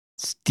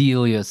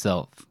Steel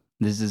yourself.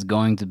 This is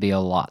going to be a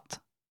lot.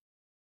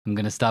 I'm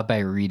going to start by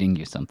reading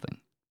you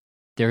something.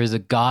 There is a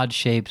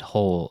God-shaped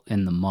hole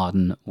in the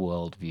modern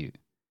worldview.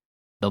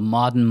 The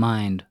modern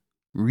mind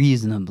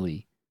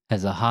reasonably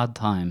has a hard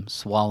time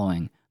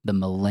swallowing the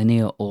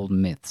millennia-old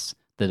myths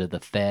that are the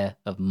fare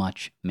of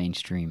much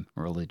mainstream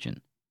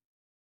religion.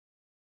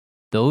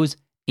 Those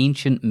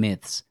ancient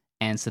myths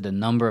answered a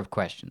number of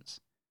questions.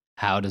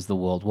 How does the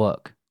world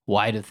work?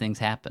 Why do things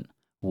happen?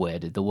 Where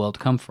did the world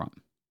come from?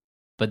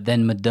 But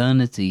then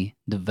modernity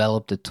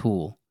developed a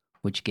tool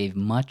which gave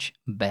much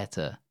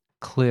better,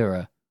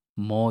 clearer,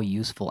 more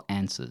useful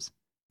answers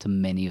to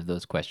many of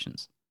those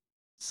questions.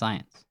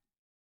 Science.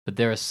 But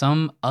there are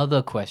some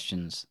other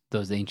questions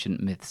those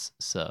ancient myths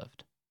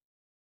served.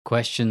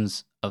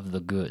 Questions of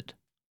the good,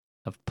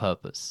 of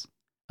purpose,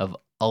 of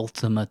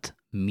ultimate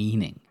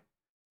meaning,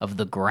 of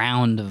the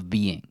ground of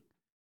being,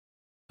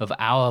 of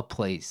our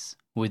place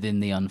within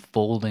the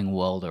unfolding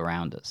world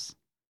around us.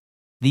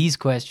 These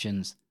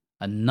questions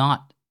are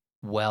not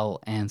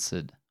well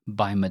answered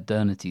by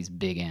modernity's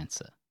big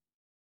answer.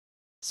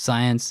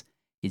 Science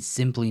is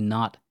simply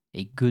not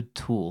a good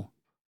tool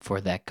for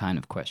that kind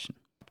of question.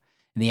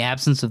 In the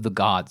absence of the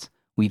gods,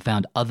 we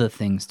found other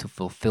things to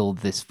fulfill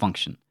this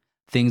function,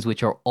 things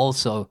which are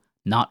also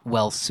not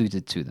well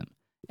suited to them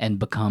and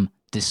become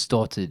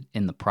distorted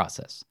in the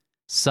process.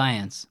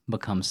 Science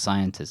becomes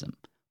scientism.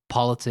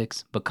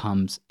 Politics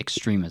becomes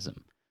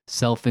extremism.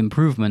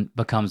 Self-improvement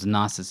becomes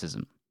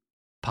narcissism.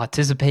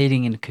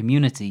 Participating in a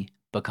community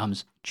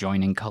becomes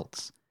joining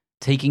cults.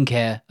 Taking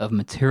care of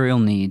material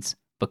needs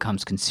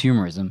becomes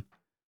consumerism,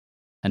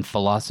 and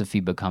philosophy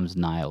becomes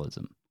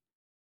nihilism.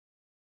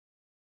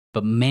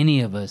 But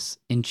many of us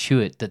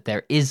intuit that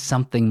there is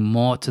something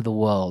more to the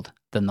world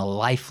than the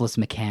lifeless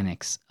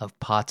mechanics of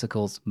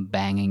particles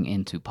banging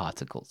into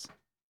particles.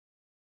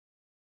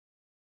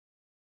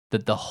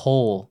 That the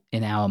whole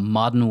in our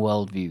modern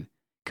worldview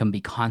can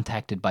be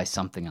contacted by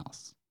something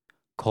else.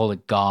 Call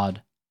it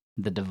God,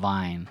 the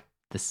divine,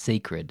 the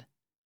sacred,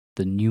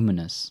 the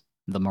numinous,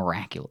 the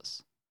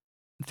miraculous.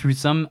 Through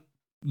some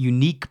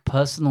unique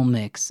personal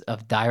mix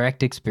of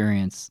direct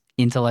experience,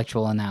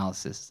 intellectual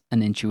analysis,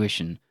 and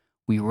intuition,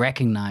 we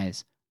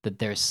recognize that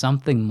there's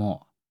something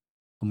more,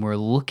 and we're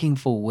looking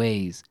for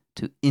ways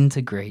to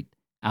integrate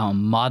our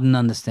modern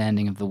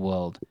understanding of the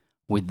world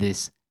with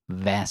this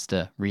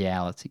vaster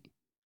reality.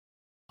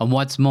 And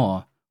what's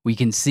more, we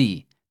can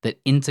see that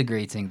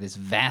integrating this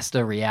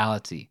vaster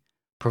reality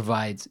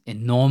provides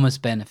enormous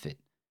benefit,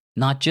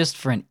 not just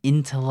for an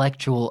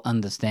intellectual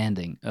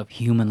understanding of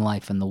human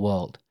life and the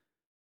world,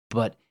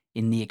 but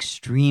in the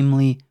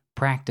extremely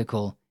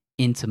practical,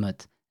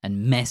 intimate,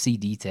 and messy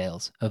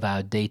details of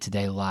our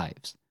day-to-day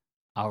lives,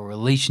 our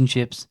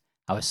relationships,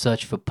 our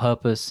search for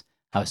purpose,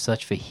 our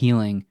search for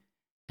healing,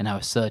 and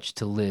our search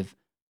to live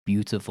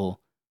beautiful,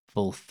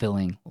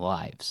 fulfilling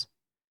lives.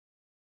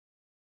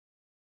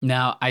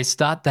 Now, I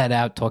start that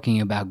out talking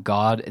about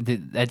God.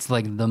 That's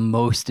like the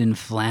most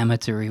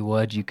inflammatory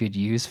word you could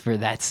use for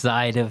that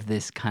side of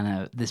this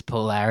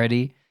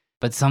polarity.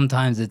 But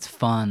sometimes it's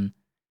fun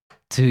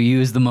to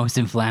use the most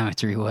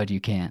inflammatory word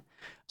you can.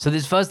 So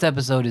this first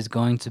episode is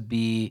going to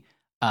be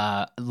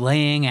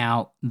laying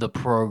out the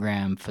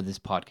program for this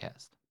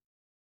podcast.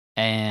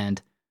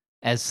 And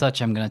as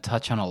such, I'm going to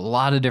touch on a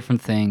lot of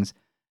different things,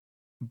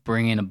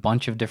 bring in a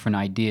bunch of different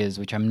ideas,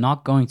 which I'm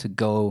not going to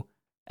go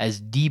as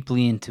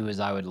deeply into as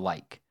I would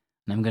like.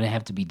 And I'm going to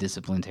have to be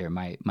disciplined here.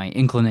 My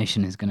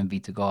inclination is going to be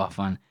to go off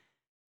on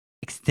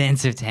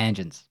extensive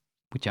tangents,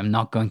 which I'm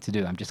not going to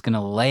do. I'm just going to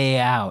lay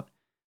out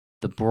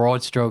the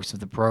broad strokes of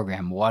the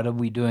program. What are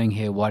we doing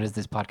here? What is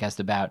this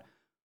podcast about?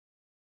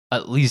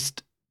 At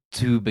least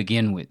to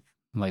begin with.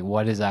 Like,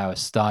 what is our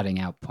starting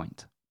out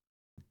point?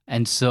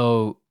 And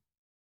so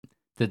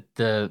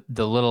the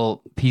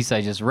little piece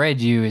I just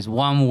read you is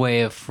one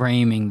way of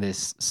framing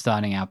this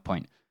starting out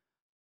point.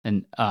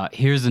 And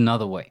here's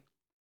another way.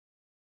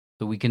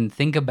 So we can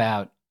think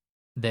about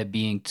there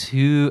being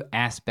two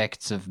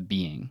aspects of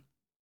being.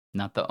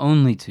 Not the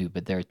only two,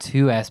 but there are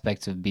two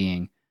aspects of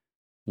being.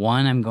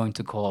 One I'm going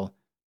to call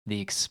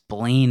the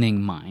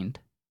explaining mind.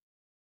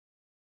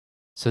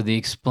 So the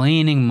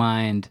explaining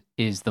mind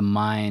is the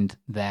mind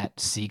that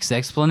seeks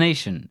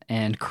explanation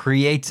and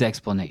creates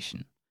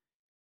explanation.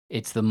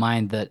 It's the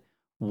mind that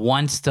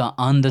wants to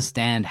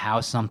understand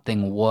how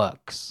something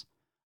works.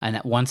 And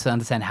it wants to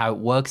understand how it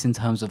works in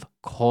terms of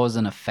cause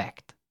and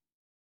effect.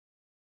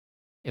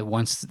 It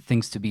wants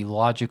things to be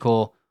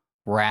logical,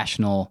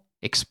 rational,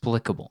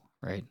 explicable,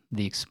 right?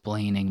 The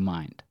explaining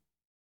mind.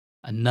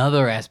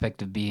 Another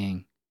aspect of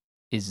being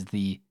is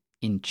the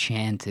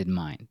enchanted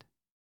mind.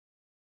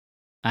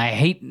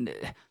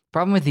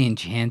 Problem with the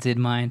enchanted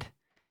mind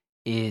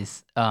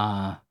is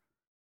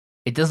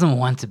it doesn't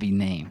want to be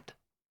named.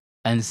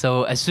 And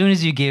so as soon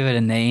as you give it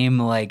a name,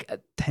 like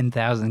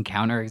 10,000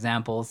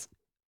 counterexamples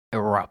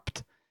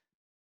erupt.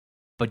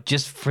 But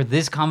just for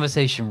this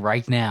conversation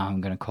right now, I'm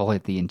going to call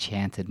it the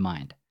enchanted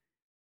mind.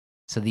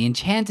 So the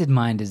enchanted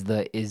mind is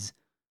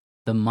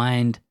the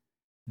mind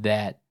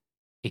that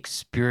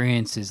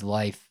experiences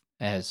life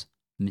as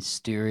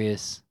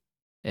mysterious,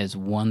 as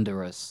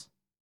wondrous,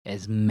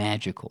 as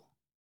magical.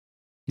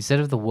 Instead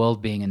of the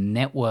world being a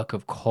network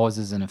of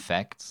causes and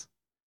effects,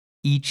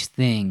 each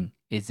thing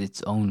is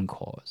its own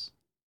cause.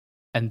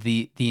 And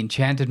the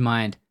enchanted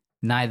mind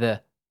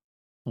neither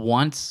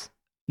wants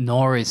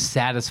nor is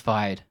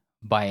satisfied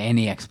by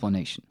any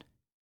explanation.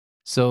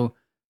 So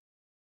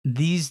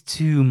these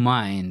two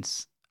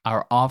minds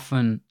are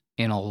often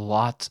in a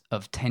lot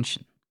of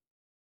tension.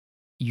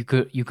 You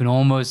can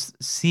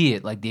almost see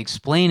it, like the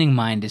explaining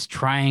mind is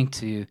trying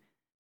to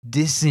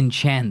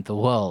disenchant the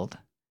world.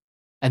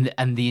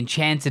 And the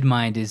enchanted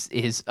mind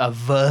is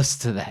averse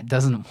to that,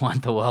 doesn't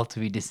want the world to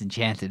be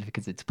disenchanted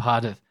because it's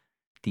part of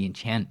the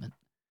enchantment.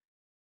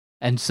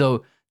 And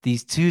so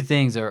these two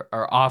things are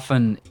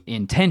often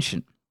in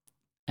tension,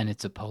 and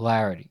it's a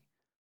polarity.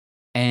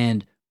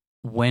 And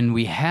when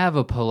we have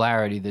a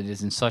polarity that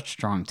is in such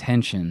strong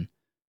tension,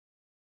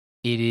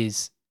 it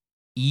is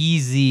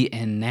easy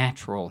and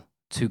natural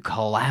to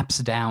collapse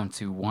down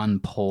to one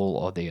pole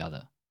or the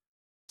other.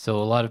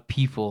 So a lot of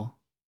people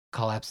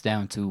collapse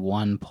down to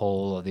one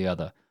pole or the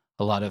other.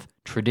 A lot of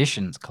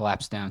traditions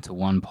collapse down to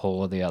one pole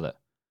or the other.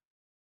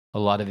 A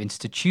lot of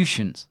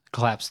institutions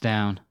collapse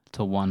down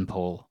to one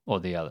pole or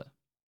the other.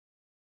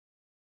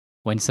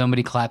 When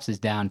somebody collapses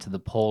down to the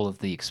pole of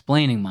the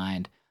explaining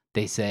mind,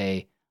 they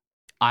say,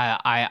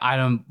 I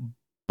don't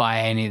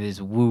buy any of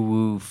this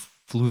woo-woo,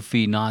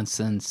 floofy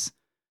nonsense.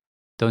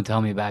 Don't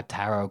tell me about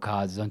tarot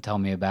cards. Don't tell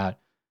me about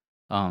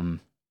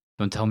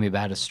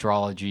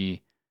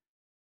astrology.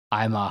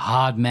 I'm a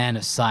hard man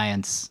of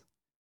science,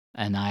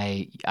 and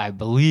I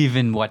believe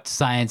in what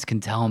science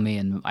can tell me,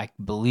 and I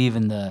believe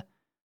in the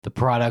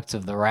products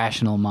of the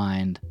rational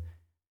mind.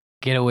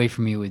 Get away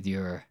from me with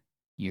your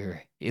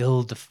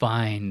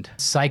ill-defined,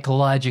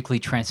 psychologically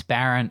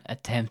transparent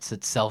attempts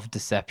at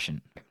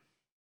self-deception.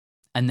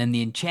 And then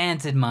the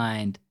enchanted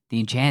mind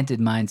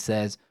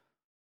says,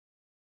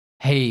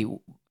 hey,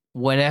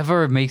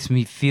 whatever makes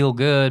me feel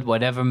good,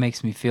 whatever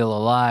makes me feel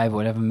alive,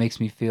 whatever makes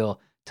me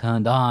feel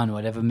turned on,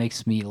 whatever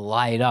makes me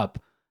light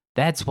up,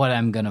 that's what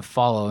I'm going to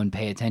follow and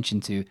pay attention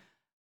to.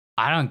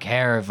 I don't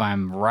care if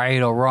I'm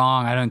right or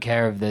wrong. I don't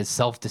care if there's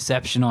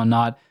self-deception or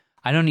not.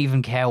 I don't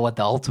even care what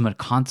the ultimate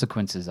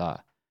consequences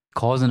are.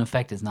 Cause and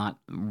effect is not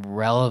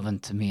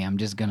relevant to me. I'm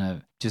just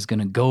gonna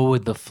go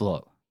with the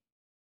flow.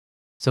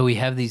 So we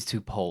have these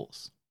two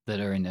poles that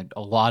are in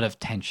a lot of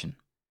tension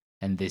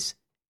and this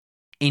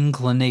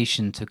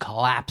inclination to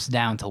collapse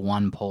down to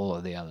one pole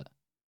or the other.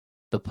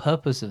 The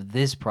purpose of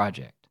this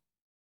project,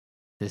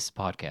 this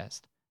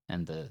podcast,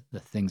 and the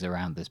things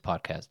around this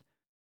podcast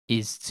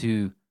is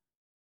to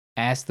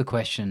ask the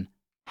question,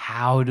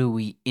 how do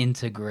we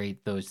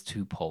integrate those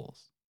two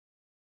poles?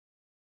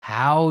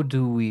 How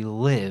do we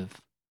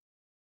live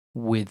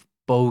with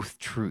both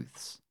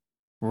truths,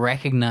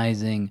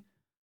 recognizing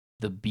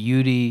the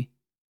beauty,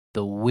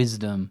 the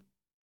wisdom,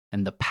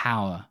 and the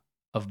power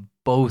of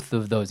both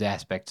of those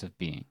aspects of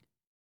being,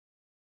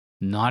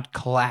 not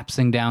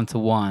collapsing down to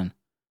one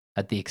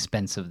at the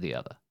expense of the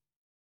other?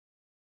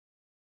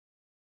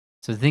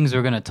 So things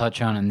we're going to touch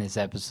on in this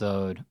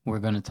episode, we're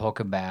going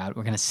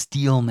to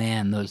steel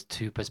man those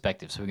two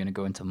perspectives. So we're going to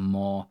go into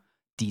more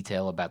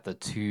detail about the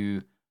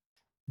two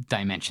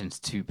dimensions,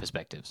 two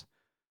perspectives.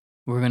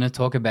 We're going to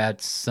talk about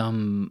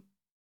some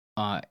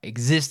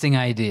existing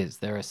ideas.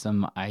 There are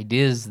some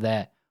ideas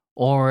that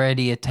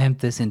already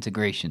attempt this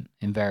integration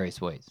in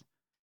various ways.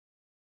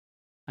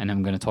 And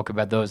I'm going to talk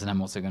about those, and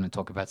I'm also going to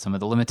talk about some of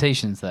the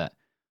limitations that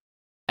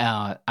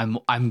I'm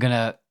going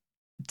to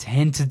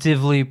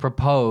tentatively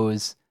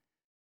propose.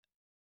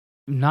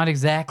 Not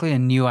exactly a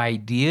new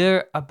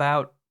idea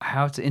about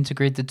how to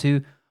integrate the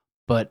two,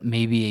 but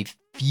maybe a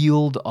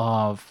field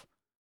of,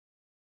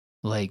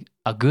 like,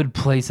 a good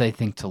place, I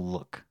think, to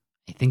look.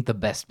 I think the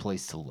best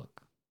place to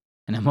look.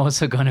 And I'm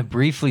also going to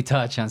briefly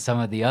touch on some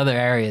of the other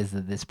areas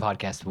that this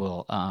podcast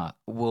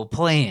will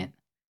play in.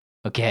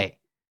 Okay,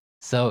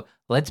 so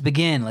let's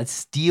begin. Let's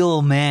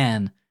steel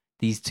man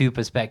these two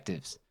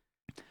perspectives.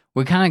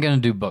 We're kind of going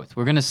to do both.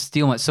 We're going to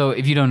steel man. So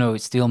if you don't know,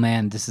 steel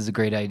man, this is a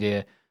great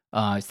idea.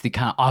 It's the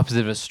kind of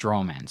opposite of a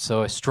straw man.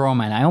 So a straw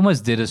man, I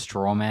almost did a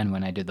straw man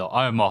when I did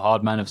I'm a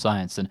hard man of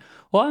science, and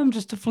I'm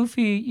just a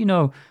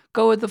floofy,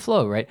 go with the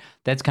flow, right?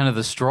 That's kind of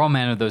the straw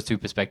man of those two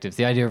perspectives.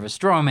 The idea of a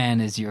straw man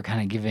is you're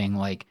kind of giving,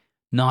 like,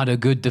 not a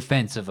good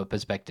defense of a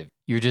perspective.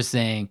 You're just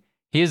saying,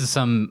 here's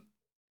some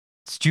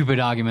stupid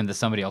argument that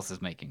somebody else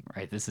is making,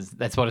 right?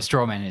 That's what a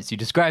straw man is. You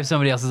describe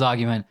somebody else's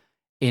argument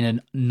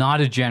in not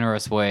a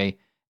generous way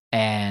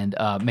and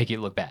make it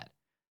look bad.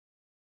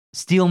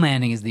 Steel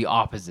manning is the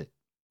opposite.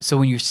 So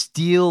when you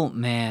steel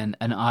man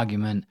an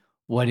argument,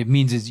 what it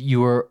means is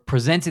you are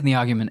presenting the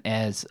argument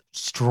as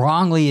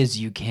strongly as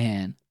you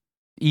can,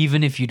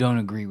 even if you don't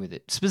agree with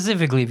it.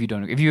 Specifically, if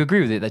you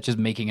agree with it, that's just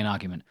making an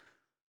argument.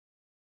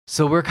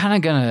 So we're kind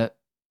of going to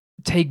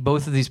take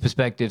both of these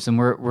perspectives and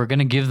we're going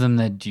to give them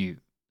the due.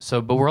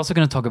 But we're also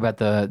going to talk about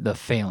the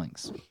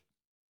failings.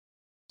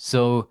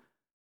 So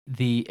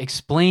the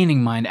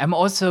explaining mind. I'm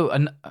also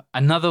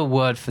another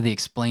word for the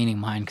explaining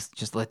mind,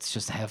 because let's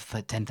just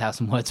have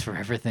 10,000 words for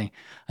everything.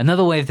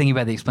 Another way of thinking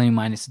about the explaining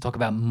mind is to talk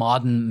about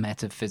modern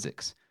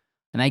metaphysics.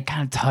 And I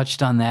kind of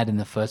touched on that in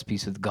the first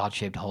piece with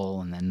God-shaped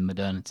hole and then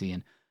modernity.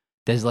 And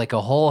there's like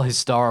a whole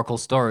historical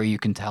story you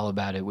can tell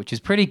about it, which is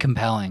pretty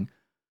compelling,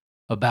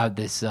 about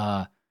this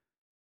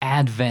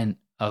advent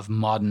of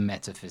modern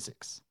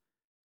metaphysics,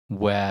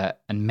 and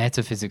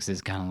metaphysics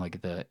is kind of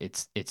like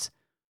it's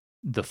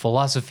the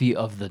philosophy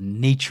of the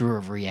nature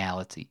of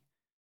reality.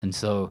 And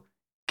so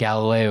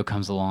Galileo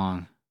comes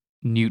along,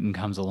 Newton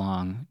comes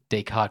along,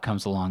 Descartes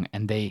comes along,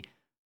 and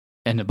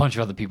a bunch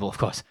of other people, of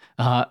course,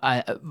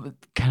 kind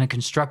of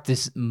construct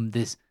this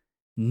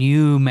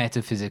new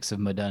metaphysics of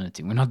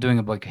modernity. We're not doing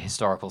a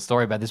historical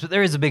story about this, but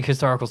there is a big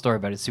historical story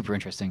about it. It's super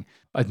interesting.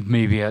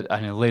 Maybe in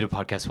a later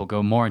podcast we'll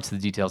go more into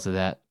the details of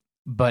that.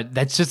 But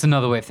that's just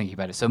another way of thinking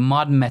about it. So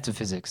modern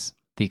metaphysics,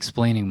 the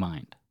explaining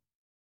mind.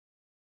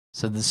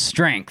 So the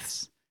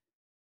strengths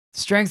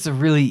are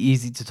really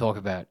easy to talk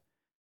about.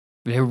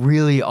 They're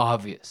really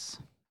obvious.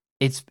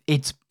 It's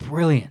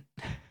brilliant.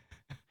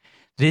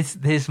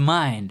 This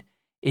mind,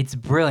 it's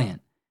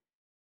brilliant.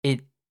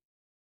 It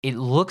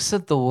looks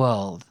at the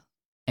world,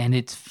 and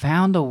it's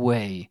found a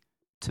way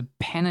to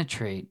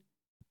penetrate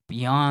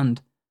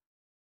beyond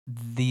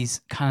this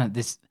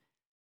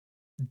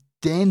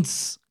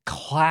dense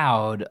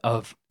cloud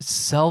of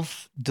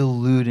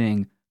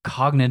self-deluding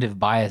cognitive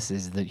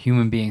biases that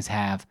human beings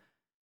have,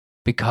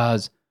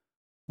 because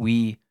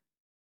we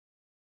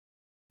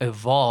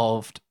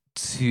evolved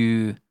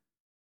to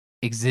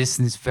exist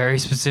in this very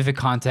specific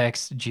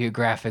context,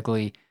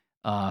 geographically,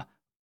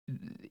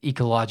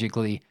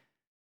 ecologically,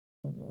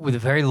 with a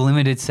very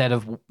limited set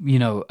of,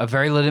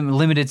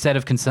 limited set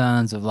of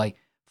concerns of like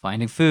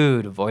finding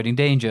food, avoiding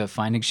danger,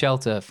 finding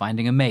shelter,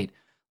 finding a mate.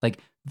 Like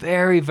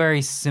very,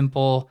 very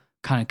simple,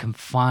 kind of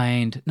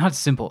confined, not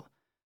simple,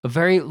 a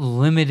very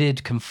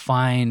limited,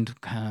 confined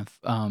kind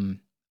of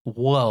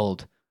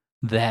world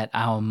that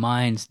our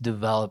minds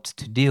developed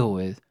to deal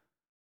with.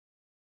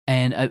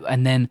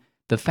 And then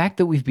the fact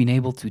that we've been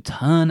able to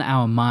turn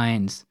our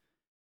minds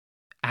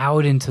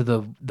out into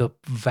the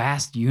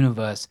vast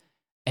universe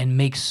and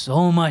make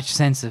so much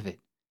sense of it,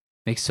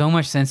 make so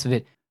much sense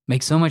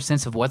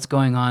of what's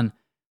going on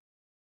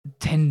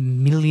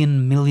 10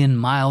 million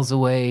miles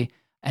away,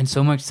 and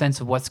so much sense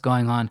of what's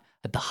going on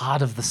at the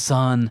heart of the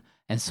sun,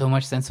 and so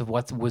much sense of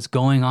what was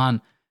going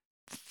on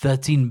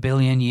 13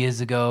 billion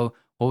years ago,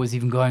 what was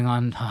even going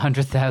on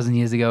 100,000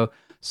 years ago,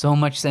 so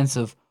much sense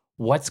of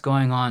what's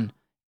going on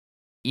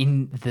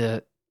in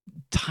the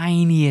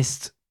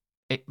tiniest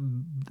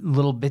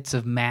little bits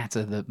of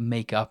matter that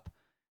make up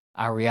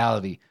our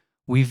reality.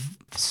 We've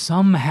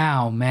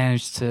somehow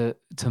managed to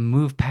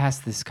move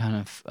past this kind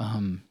of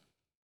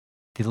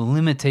the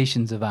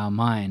limitations of our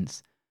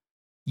minds,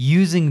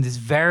 using this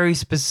very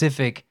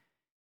specific,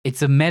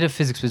 it's a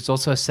metaphysics, but it's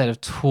also a set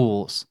of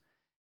tools.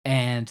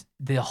 And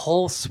the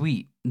whole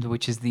suite,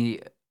 which is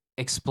the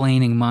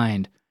explaining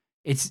mind,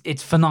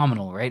 it's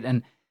phenomenal, right?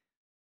 And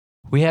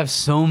we have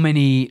so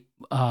many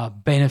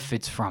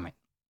benefits from it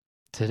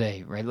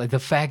today, right? Like the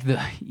fact that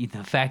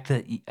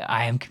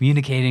I am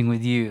communicating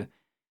with you,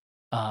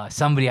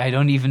 somebody I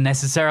don't even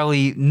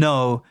necessarily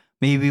know,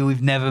 maybe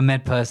we've never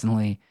met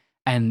personally,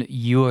 and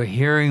you are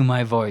hearing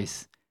my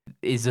voice,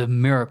 is a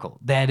miracle.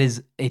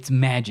 It's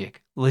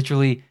magic.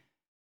 Literally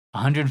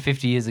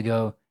 150 years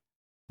ago,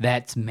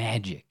 that's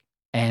magic.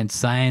 And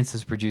science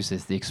has produced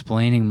this. The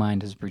explaining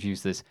mind has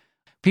produced this.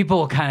 People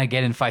will kind of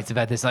get in fights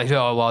about this, like,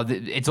 oh, well,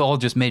 it's all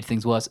just made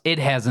things worse. It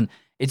hasn't.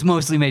 It's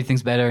mostly made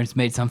things better, and it's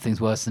made some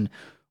things worse. And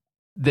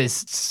there's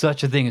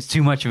such a thing as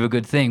too much of a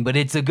good thing, but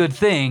it's a good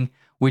thing,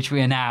 which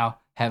we are now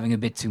having a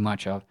bit too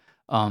much of.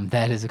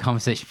 That is a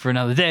conversation for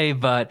another day.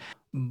 But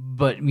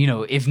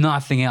if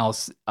nothing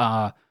else,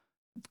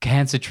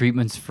 cancer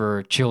treatments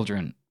for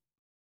children,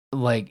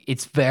 like,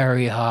 it's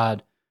very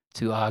hard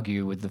to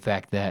argue with the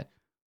fact that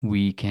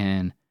we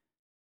can,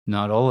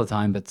 not all the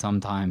time, but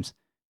sometimes,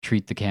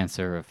 treat the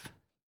cancer of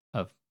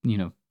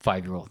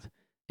 5-year-old,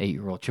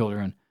 8-year-old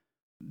children.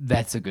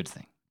 That's a good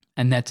thing.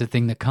 And that's a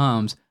thing that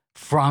comes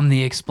from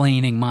the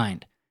explaining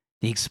mind.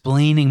 The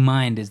explaining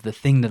mind is the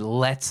thing that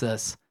lets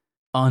us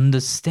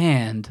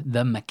understand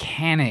the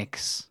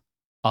mechanics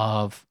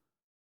of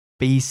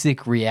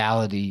basic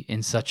reality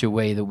in such a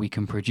way that we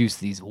can produce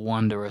these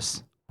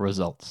wondrous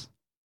results.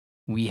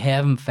 We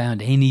haven't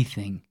found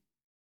anything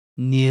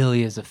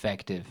nearly as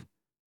effective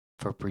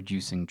for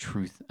producing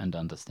truth and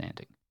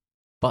understanding.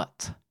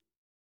 But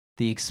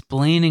the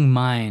explaining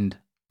mind,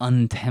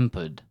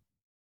 untempered,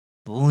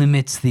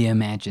 limits the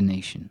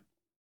imagination.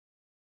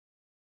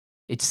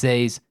 It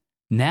says,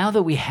 now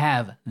that we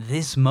have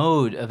this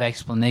mode of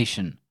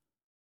explanation,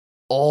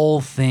 all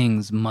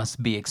things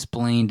must be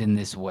explained in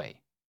this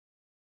way.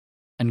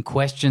 And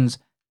questions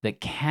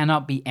that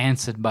cannot be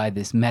answered by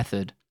this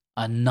method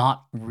are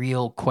not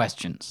real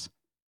questions.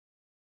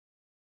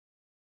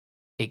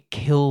 It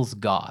kills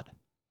God.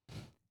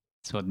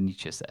 That's what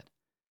Nietzsche said.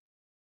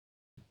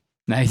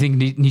 Now, I think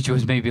Nietzsche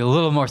was maybe a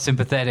little more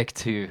sympathetic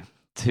to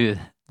to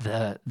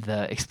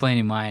the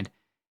explaining mind,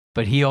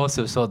 but he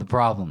also saw the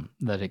problem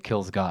that it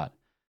kills God.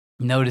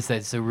 Notice that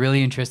it's a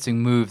really interesting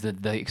move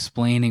that the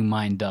explaining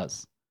mind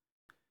does.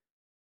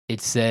 It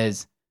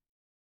says,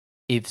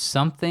 if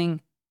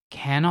something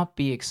cannot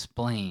be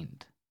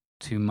explained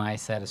to my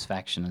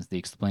satisfaction as the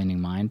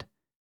explaining mind,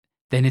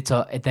 then it's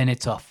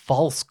a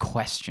false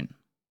question.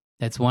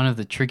 That's one of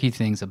the tricky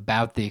things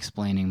about the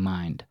explaining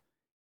mind,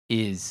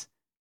 is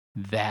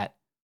that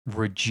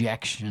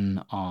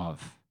rejection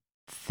of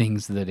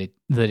things that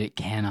it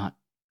cannot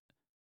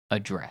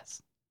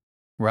address,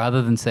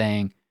 rather than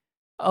saying,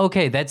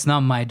 okay, that's not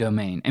my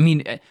domain. I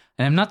mean, and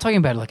I'm not talking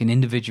about like an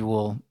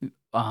individual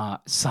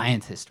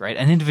scientist, right?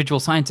 An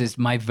individual scientist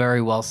might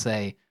very well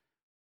say,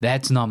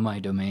 that's not my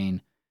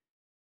domain.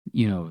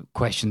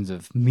 Questions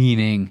of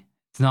meaning,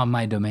 it's not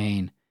my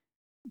domain.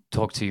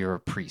 Talk to your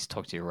priest,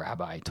 talk to your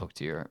rabbi, talk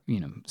to your,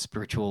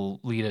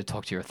 spiritual leader,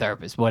 talk to your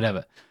therapist,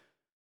 whatever.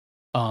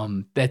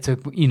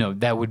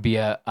 That would be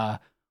a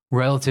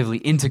relatively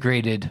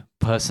integrated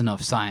person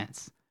of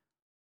science.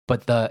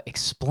 But the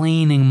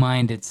explaining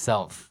mind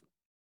itself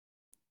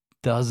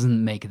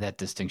doesn't make that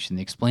distinction.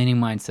 The explaining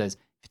mind says,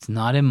 if it's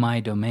not in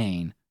my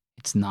domain,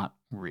 it's not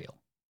real.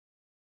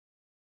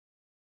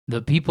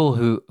 The people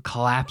who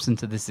collapse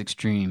into this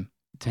extreme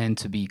tend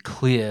to be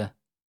clear,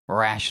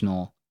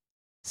 rational,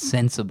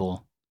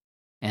 sensible,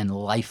 and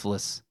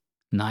lifeless,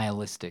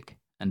 nihilistic,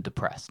 and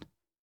depressed.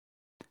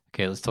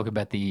 Okay, let's talk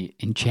about the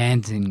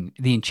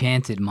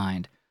enchanted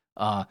mind.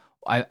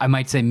 I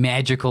might say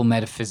magical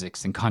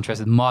metaphysics in contrast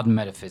with modern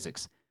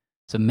metaphysics.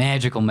 So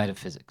magical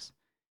metaphysics.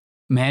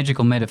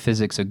 Magical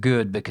metaphysics are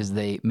good because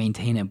they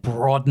maintain a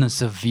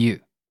broadness of view.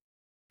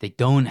 They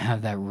don't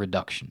have that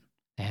reduction.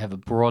 They have a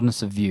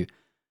broadness of view.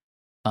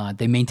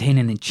 They maintain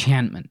an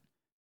enchantment.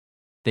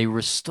 They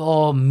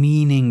restore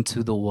meaning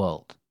to the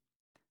world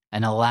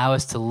and allow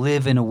us to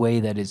live in a way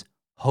that is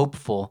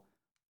hopeful,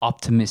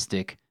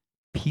 optimistic,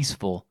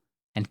 peaceful,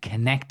 and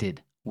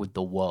connected with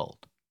the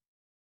world.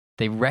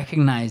 They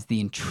recognize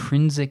the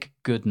intrinsic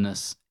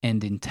goodness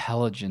and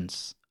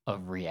intelligence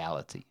of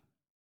reality.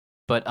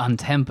 But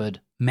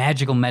untempered,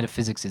 magical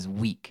metaphysics is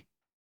weak.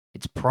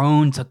 It's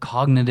prone to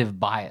cognitive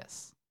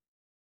bias,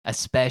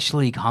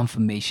 especially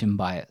confirmation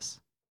bias.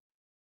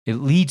 It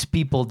leads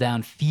people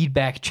down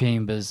feedback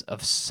chambers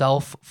of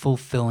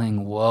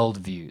self-fulfilling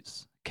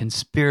worldviews,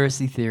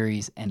 conspiracy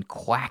theories, and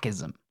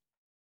quackism.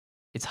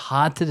 It's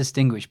hard to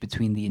distinguish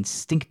between the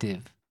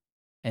instinctive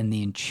and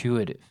the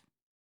intuitive.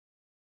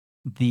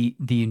 The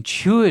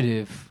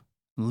intuitive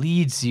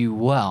leads you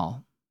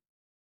well,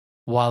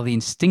 while the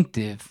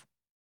instinctive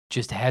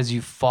just has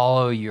you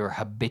follow your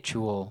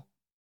habitual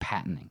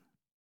patterning,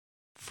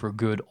 for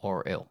good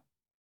or ill.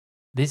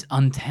 This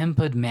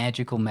untempered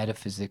magical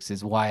metaphysics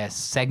is why a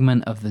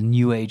segment of the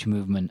New Age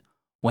movement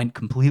went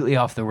completely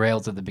off the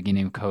rails at the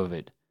beginning of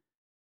COVID.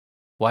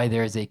 Why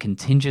there is a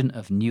contingent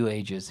of New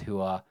Agers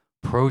who are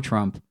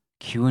pro-Trump,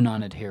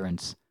 QAnon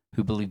adherents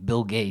who believe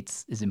Bill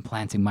Gates is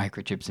implanting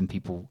microchips in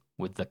people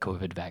with the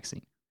COVID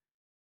vaccine.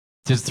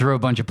 Just throw a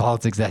bunch of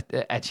politics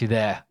at you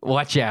there.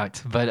 Watch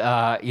out.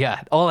 But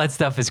yeah, all that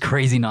stuff is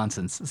crazy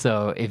nonsense.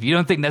 So if you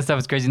don't think that stuff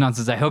is crazy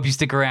nonsense, I hope you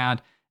stick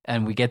around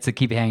and we get to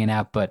keep hanging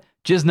out. But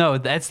just know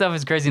that stuff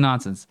is crazy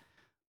nonsense.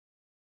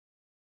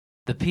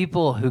 The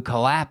people who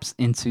collapse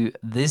into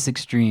this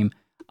extreme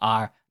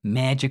are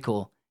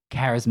magical,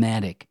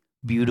 charismatic,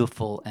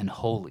 beautiful, and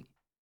holy.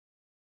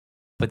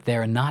 But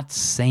they're not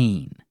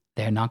sane.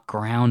 They're not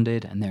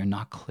grounded, and they're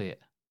not clear.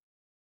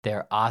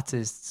 They're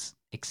artists,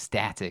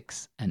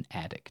 ecstatics, and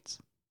addicts.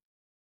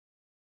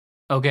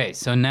 Okay,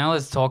 so now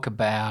let's talk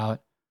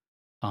about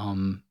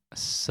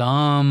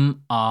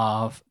some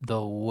of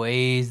the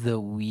ways that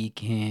we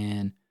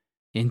can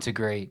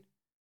integrate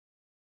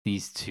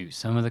these two,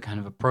 some of the kind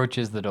of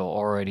approaches that are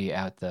already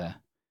out there.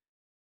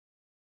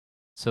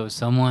 So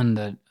someone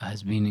that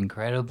has been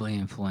incredibly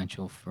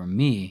influential for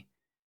me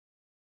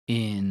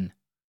in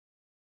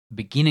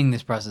beginning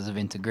this process of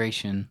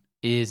integration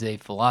is a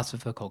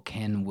philosopher called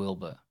Ken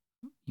Wilber.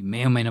 You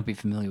may or may not be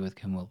familiar with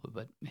Ken Wilber,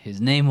 but his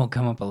name will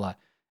come up a lot.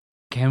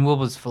 Ken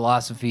Wilber's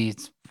philosophy,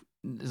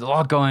 there's a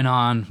lot going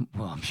on.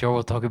 Well, I'm sure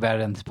we'll talk about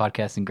it on this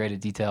podcast in greater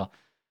detail.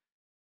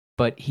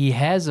 But he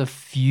has a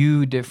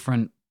few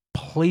different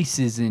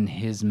places in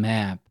his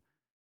map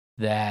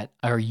that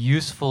are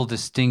useful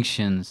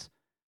distinctions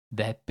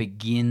that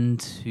begin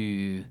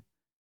to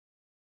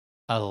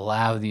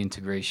allow the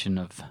integration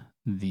of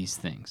these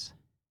things.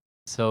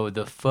 So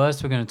the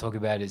first we're going to talk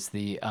about is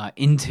the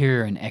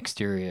interior and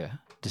exterior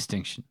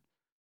distinction.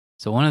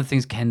 So one of the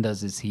things Ken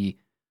does is he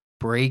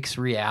breaks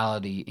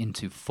reality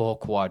into 4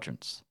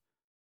 quadrants.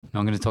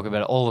 I'm going to talk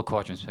about all the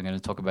quadrants. I'm going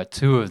to talk about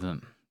 2 of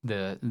them,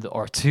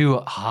 or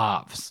 2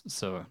 halves,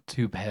 so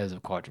 2 pairs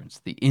of quadrants,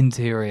 the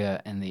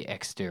interior and the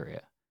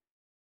exterior.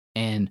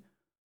 And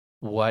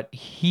what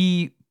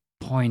he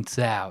points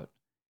out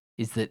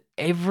is that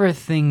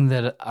everything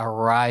that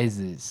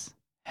arises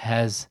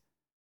has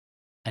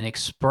an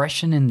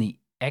expression in the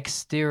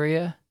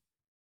exterior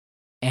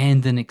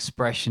and an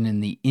expression in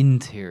the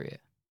interior.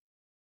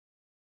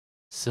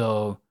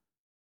 So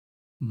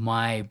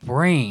my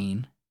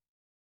brain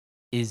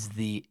is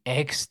the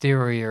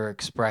exterior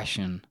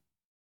expression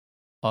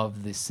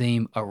of the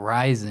same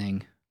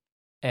arising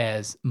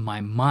as my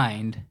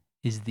mind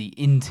is the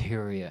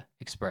interior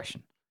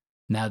expression.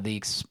 Now, the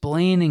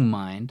explaining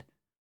mind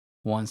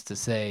wants to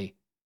say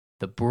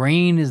the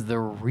brain is the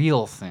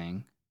real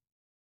thing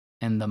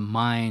and the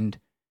mind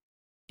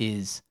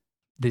is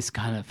this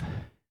kind of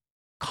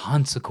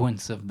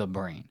consequence of the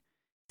brain,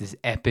 this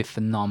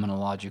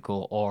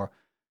epiphenomenological or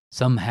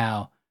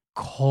somehow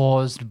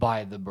caused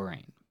by the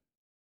brain.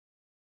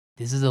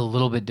 This is a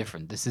little bit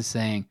different. This is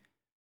saying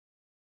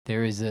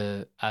there is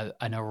an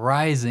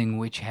arising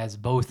which has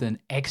both an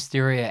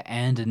exterior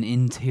and an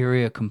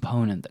interior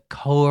component that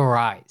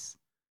co-arise.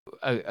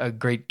 A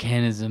great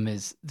Kenism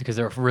is, because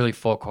there are really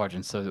 4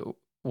 quadrants, so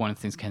one of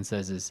the things Ken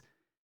says is,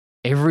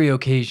 every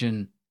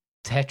occasion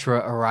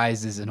tetra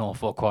arises in all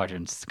 4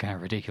 quadrants. It's kind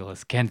of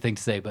ridiculous. Ken thing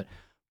to say, but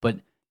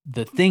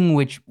the thing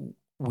which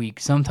we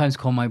sometimes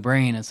call my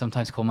brain and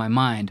sometimes call my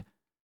mind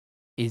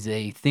is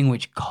a thing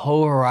which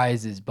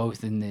co-arises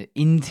both in the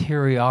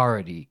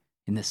interiority,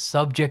 in the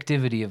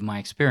subjectivity of my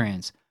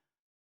experience,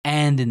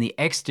 and in the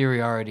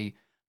exteriority,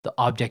 the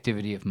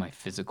objectivity of my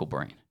physical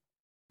brain.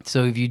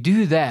 So if you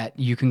do that,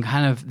 you can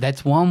kind of,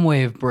 that's one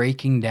way of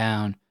breaking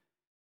down,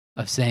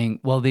 of saying,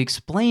 well, the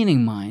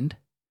explaining mind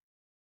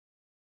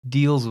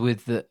deals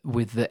with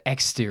the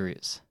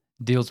exteriors,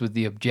 deals with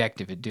the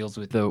objective, it deals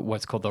with the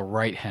what's called the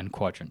right-hand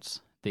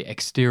quadrants, the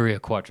exterior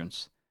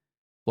quadrants,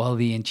 while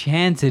the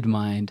enchanted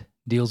mind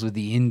deals with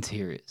the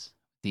interiors,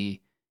 the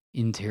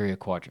interior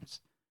quadrants.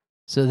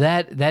 So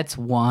that's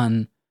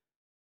one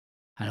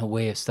kind of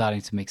way of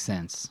starting to make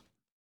sense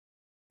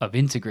of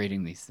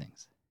integrating these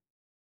things.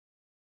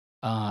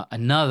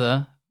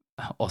 Another,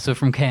 also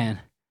from Ken.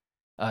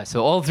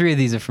 So all 3 of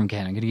these are from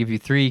Ken. I'm going to give you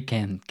 3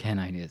 Ken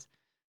ideas.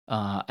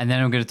 And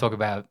then I'm going to talk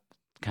about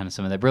kind of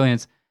some of their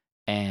brilliance.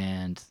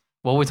 And,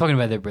 well, we're talking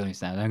about their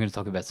brilliance now. And I'm going to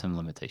talk about some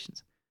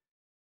limitations.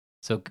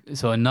 So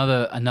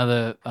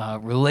another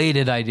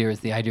related idea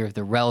is the idea of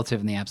the relative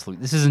and the absolute.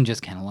 This isn't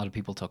just Ken. A lot of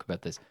people talk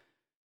about this.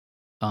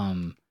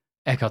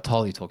 Eckhart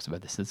Tolle talks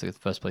about this. This is the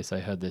first place I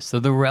heard this. So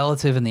the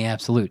relative and the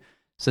absolute.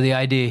 So the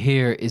idea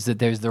here is that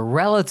there's the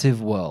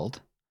relative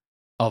world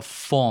of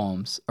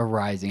forms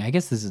arising. I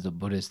guess this is a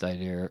Buddhist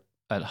idea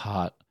at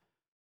heart.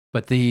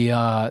 But the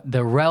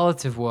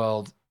relative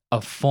world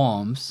of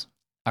forms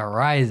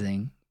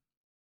arising,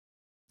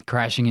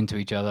 crashing into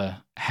each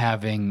other,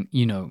 having,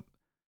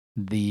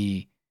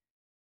 the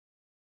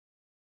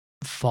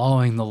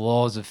following the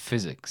laws of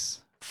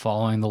physics,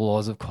 following the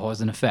laws of cause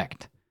and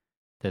effect.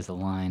 There's a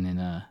line in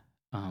a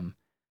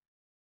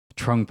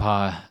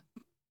Trungpa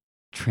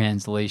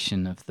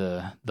translation of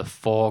the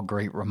 4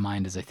 great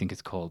reminders, I think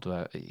it's called.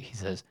 He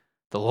says,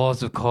 the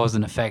laws of cause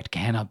and effect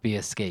cannot be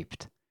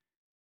escaped.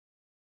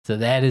 So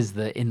that is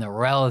in the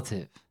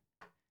relative.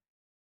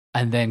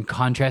 And then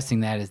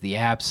contrasting that is the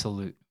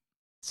absolute.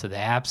 So the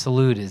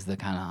absolute is the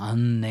kind of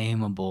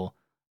unnameable,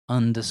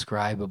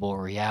 undescribable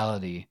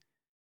reality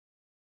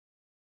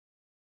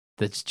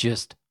that's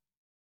just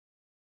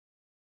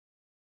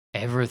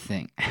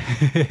everything.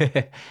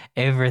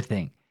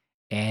 Everything.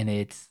 And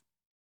it's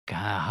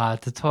kind of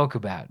hard to talk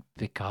about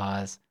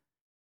because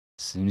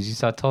as soon as you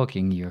start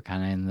talking, you're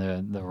kind of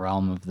in the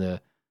realm of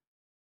the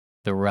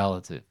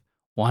relative.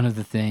 One of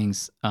the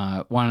things,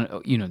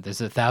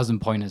 there's 1,000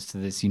 pointers to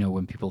this,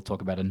 when people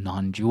talk about a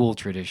non-dual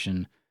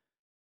tradition,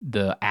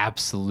 the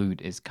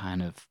absolute is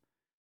kind of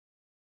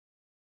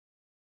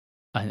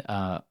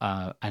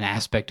an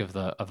aspect of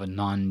a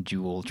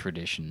non-dual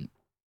tradition.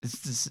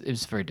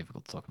 It's very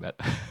difficult to talk about.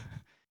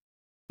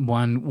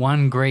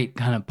 One great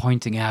kind of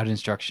pointing out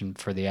instruction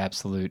for the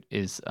absolute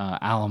is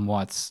Alan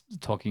Watts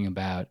talking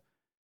about,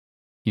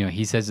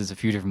 he says there's a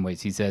few different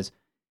ways. He says,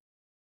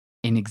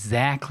 in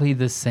exactly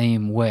the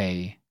same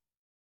way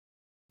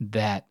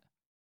that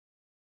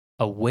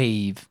a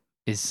wave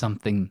is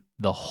something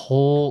the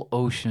whole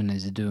ocean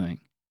is doing,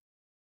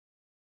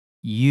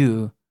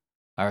 you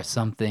are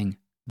something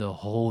the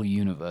whole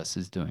universe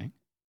is doing.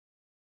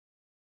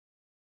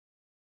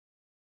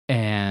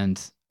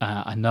 And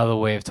another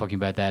way of talking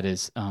about that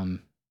is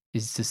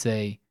to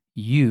say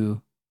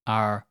you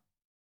are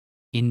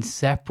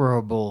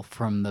inseparable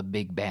from the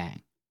Big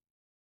Bang.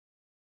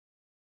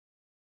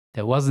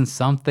 There wasn't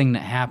something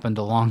that happened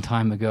a long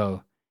time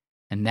ago,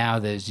 and now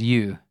there's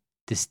you,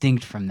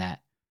 distinct from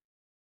that.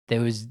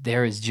 There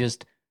is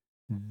just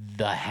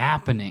the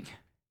happening,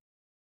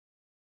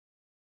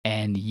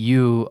 and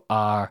you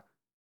are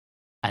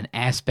an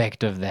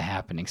aspect of the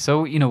happening.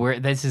 So,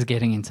 this is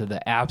getting into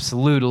the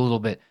absolute a little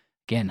bit.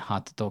 Again,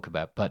 hard to talk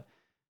about. But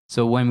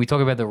so when we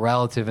talk about the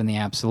relative and the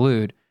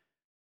absolute,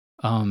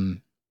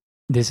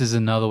 this is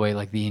another way,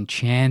 like the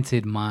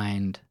enchanted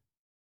mind,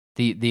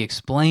 the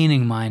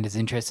explaining mind is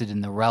interested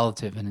in the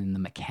relative and in the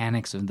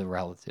mechanics of the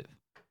relative.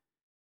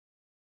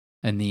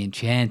 And the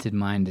enchanted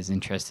mind is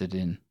interested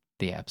in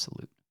the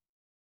absolute.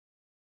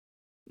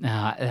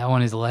 That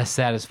one is less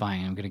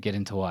satisfying. I'm going to get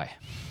into why.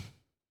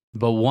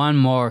 But one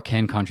more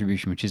Ken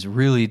contribution, which is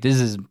really, this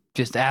is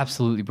just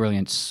absolutely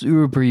brilliant,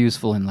 super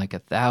useful in like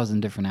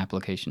 1,000 different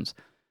applications.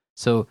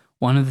 So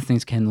one of the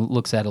things Ken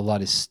looks at a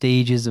lot is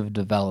stages of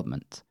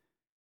development.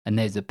 And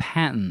there's a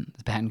pattern.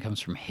 The pattern comes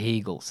from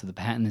Hegel. So the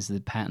pattern is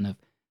the pattern of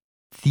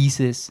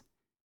thesis,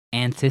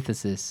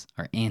 antithesis,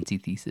 or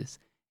antithesis,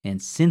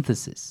 and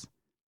synthesis,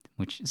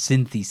 which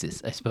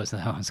synthesis, I suppose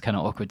that one's kind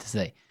of awkward to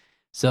say.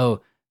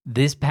 So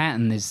this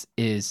pattern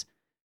is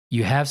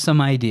you have some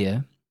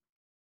idea,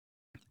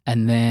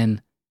 and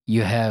then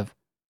you have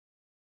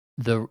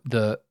the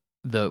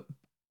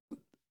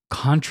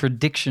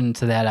contradiction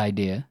to that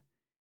idea,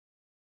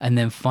 and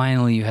then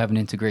finally you have an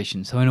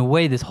integration. So in a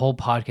way, this whole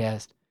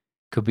podcast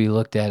could be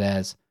looked at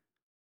as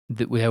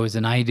that there was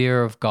an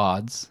idea of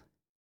gods,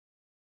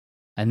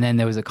 and then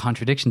there was a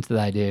contradiction to the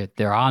idea,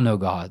 there are no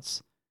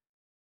gods.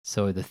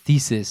 So the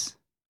thesis,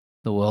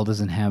 the world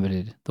is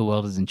inhabited, the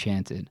world is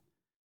enchanted.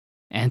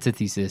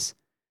 Antithesis,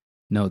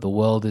 no, the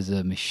world is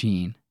a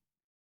machine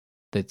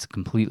that's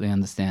completely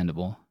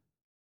understandable.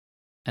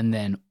 And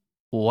then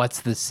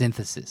what's the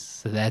synthesis?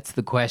 So that's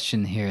the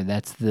question here.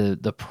 That's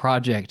the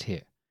project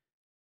here.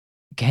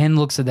 Ken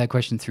looks at that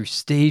question through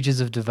stages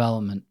of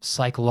development,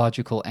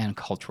 psychological and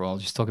cultural. I'll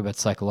just talk about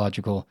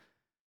psychological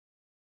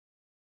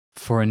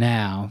for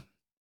now.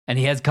 And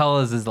he has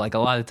colors as like a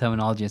lot of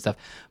terminology and stuff.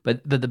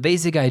 But the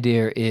basic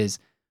idea is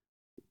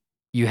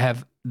you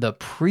have the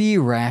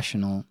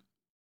pre-rational,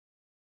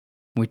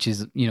 which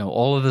is,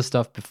 all of the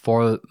stuff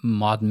before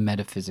modern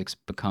metaphysics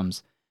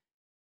becomes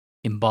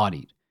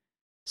embodied.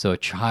 So a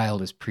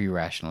child is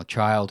pre-rational. A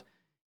child,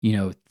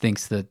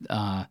 thinks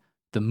that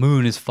the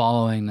moon is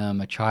following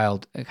them. A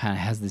child kind of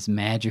has this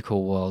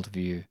magical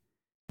worldview.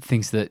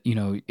 Thinks that,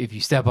 if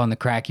you step on the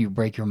crack, you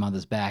break your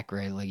mother's back,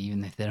 right? Like,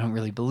 even if they don't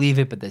really believe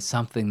it, but there's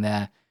something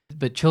there.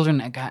 But children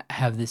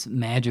have this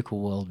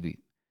magical worldview.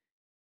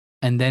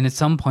 And then at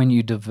some point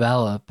you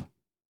develop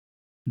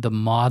the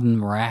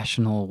modern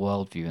rational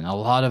worldview. And a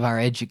lot of our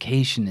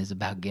education is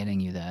about getting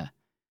you there.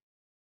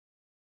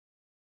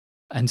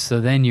 And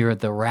so then you're at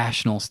the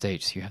rational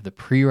stage. So you have the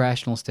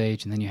pre-rational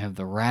stage, and then you have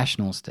the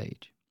rational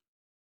stage.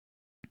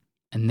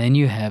 And then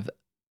you have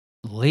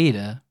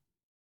later,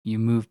 you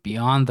move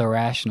beyond the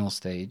rational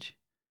stage.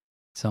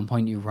 At some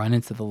point you run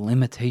into the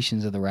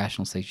limitations of the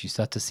rational stage. You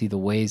start to see the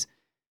ways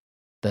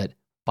that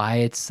by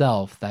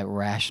itself, that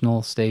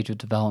rational stage of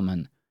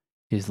development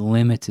is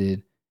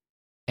limited,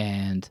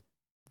 and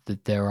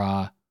that there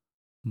are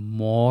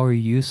more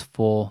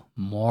useful,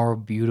 more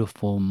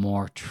beautiful,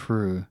 more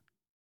true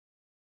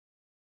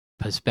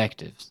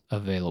perspectives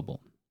available,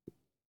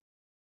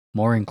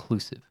 more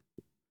inclusive.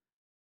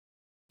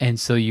 And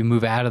so you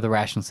move out of the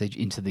rational stage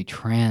into the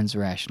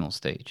trans-rational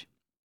stage.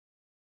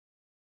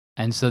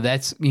 And so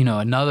that's,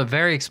 another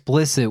very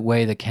explicit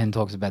way that Ken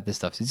talks about this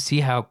stuff. So you see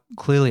how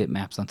clearly it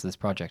maps onto this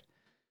project.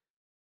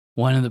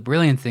 One of the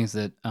brilliant things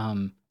that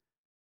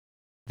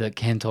that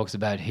Ken talks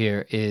about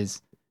here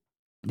is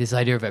this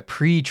idea of a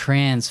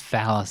pre-trans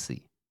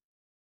fallacy.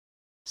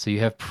 So you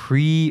have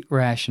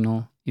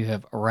pre-rational, you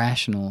have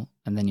rational,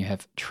 and then you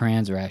have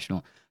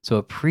trans-rational. So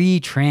a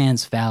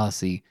pre-trans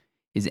fallacy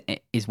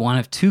is one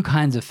of two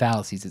kinds of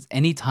fallacies. It's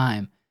any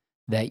time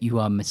that you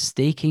are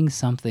mistaking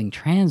something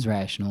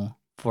trans-rational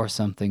for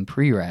something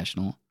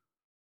pre-rational,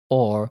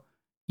 or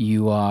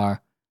you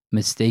are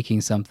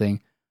mistaking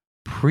something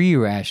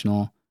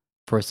pre-rational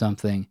for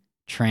something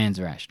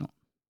trans-rational.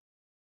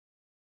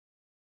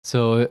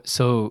 So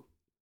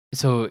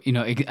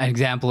an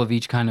example of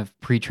each kind of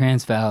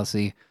pre-trans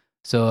fallacy.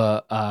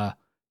 So a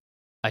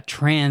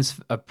pre-trans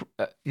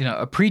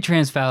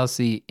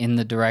fallacy in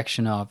the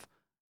direction of,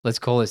 let's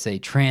call this a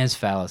trans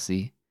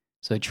fallacy.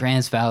 So a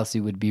trans fallacy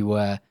would be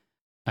where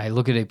I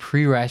look at a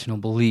pre-rational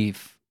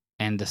belief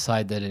and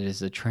decide that it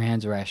is a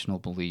trans-rational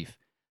belief.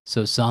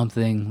 So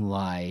something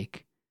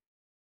like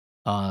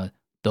the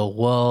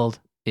world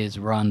is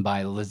run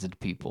by lizard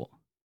people.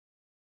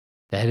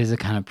 That is a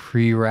kind of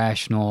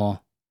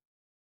pre-rational,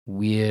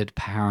 weird,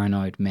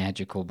 paranoid,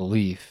 magical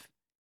belief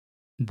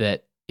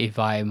that if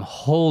I'm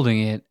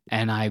holding it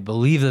and I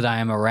believe that I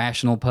am a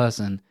rational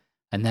person,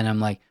 and then I'm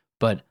like,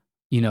 but,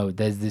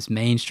 there's this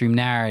mainstream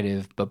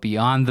narrative, but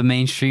beyond the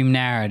mainstream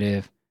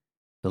narrative,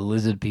 the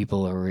lizard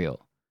people are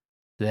real.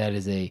 That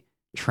is a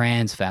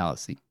trans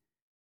fallacy.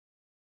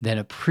 Then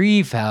a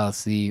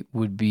pre-fallacy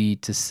would be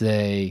to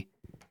say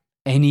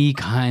any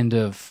kind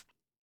of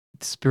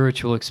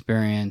spiritual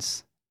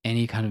experience,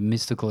 any kind of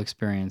mystical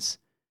experience,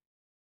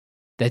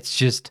 that's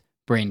just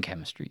brain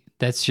chemistry.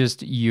 That's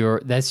just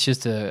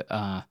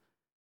a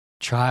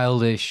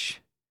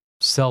childish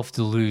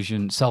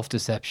self-delusion,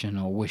 self-deception,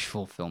 or wish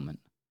fulfillment.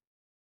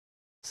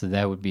 So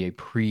that would be a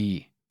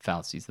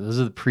pre-fallacy. So those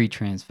are the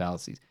pre-trans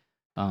fallacies.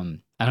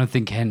 I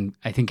think Ken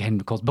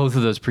calls both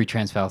of those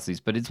pre-trans fallacies,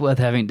 but it's worth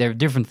having, they're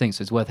different things,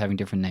 so it's worth having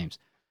different names.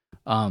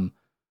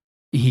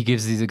 He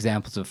gives these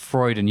examples of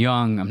Freud and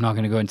Jung. I'm not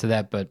going to go into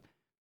that, but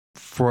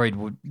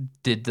Freud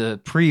did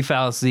the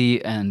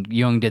pre-fallacy and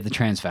Jung did the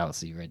trans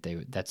fallacy, right?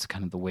 That's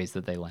kind of the ways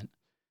that they went.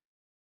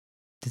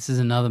 This is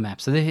another map.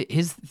 So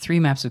here's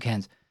 3 maps of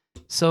Ken's.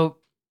 So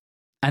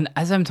And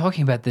as I'm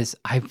talking about this,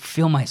 I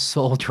feel my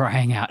soul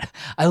drying out.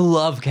 I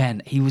love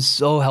Ken. He was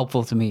so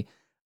helpful to me.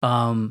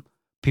 Um,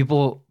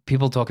 people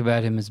talk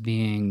about him as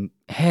being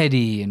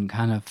heady and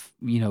kind of,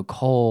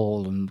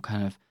 cold and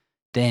kind of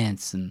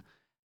dense,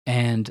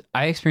 and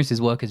I experience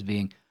his work as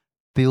being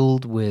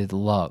filled with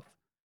love,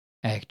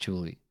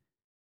 actually.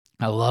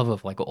 A love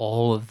of like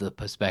all of the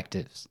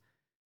perspectives.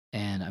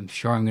 And I'm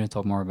sure I'm going to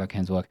talk more about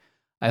Ken's work.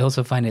 I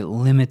also find it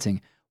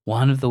limiting.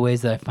 One of the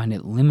ways that I find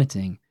it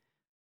limiting,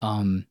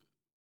 um,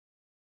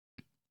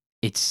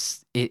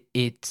 it's the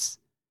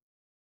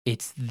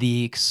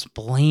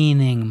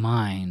explaining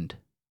mind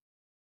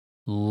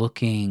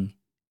looking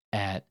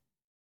at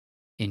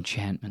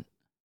enchantment.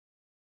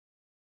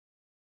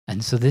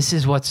 And so this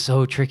is what's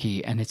so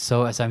tricky. And it's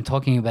so, as I'm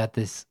talking about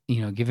this,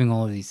 giving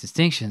all of these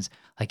distinctions,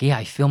 like, yeah,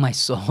 I feel my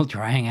soul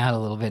drying out a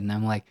little bit. And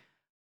I'm like,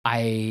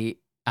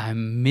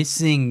 I'm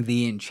missing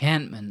the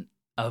enchantment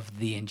of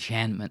the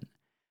enchantment.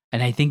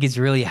 And I think it's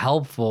really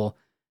helpful.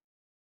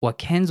 What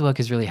Ken's work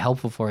is really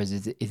helpful for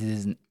is it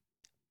is an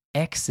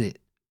exit.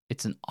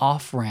 It's an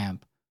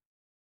off-ramp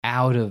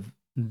out of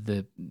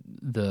the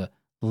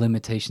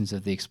limitations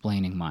of the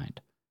explaining mind.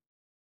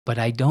 But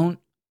I don't,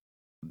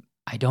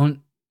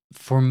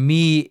 for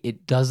me,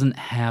 it doesn't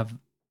have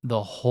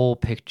the whole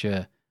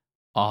picture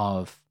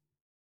of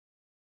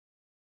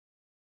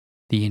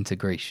the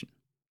integration.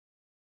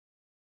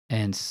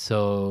 And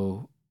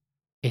so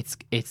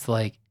it's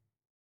like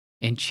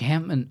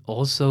enchantment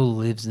also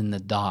lives in the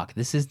dark.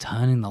 This is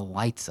turning the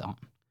lights on.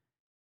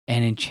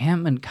 And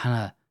enchantment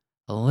kind of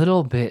a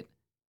little bit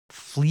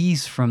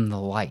flees from the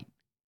light.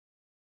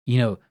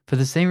 For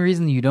the same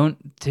reason you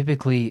don't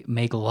typically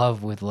make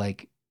love with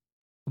like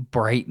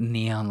bright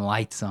neon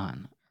lights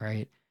on,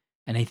 right?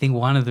 And I think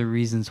one of the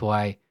reasons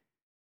why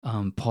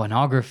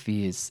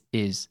pornography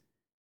is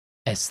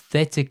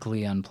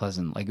aesthetically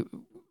unpleasant, like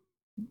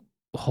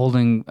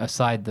holding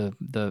aside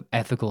the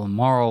ethical and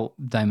moral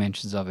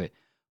dimensions of it,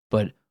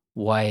 but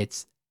why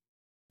it's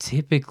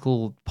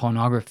typical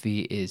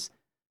pornography is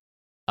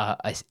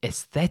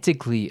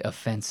aesthetically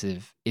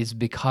offensive is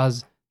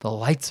because the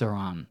lights are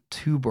on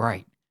too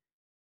bright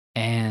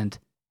and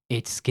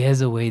it scares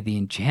away the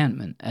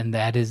enchantment. And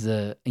that is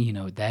a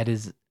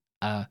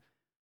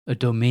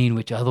domain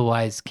which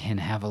otherwise can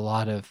have a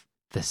lot of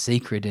the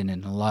sacred in it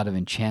and a lot of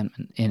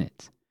enchantment in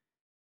it.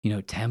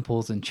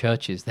 Temples and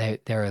churches,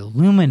 they're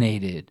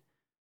illuminated,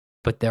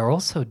 but they're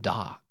also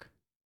dark.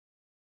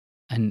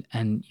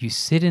 And you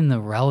sit in the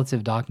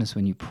relative darkness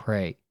when you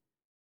pray.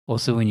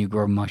 Also, when you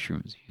grow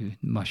mushrooms,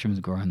 mushrooms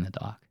grow in the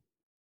dark.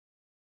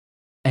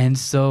 And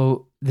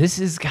so this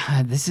is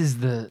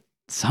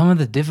some of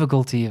the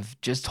difficulty of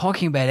just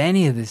talking about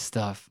any of this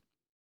stuff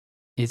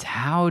is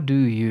how do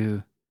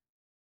you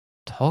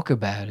talk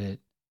about it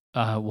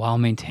while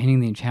maintaining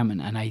the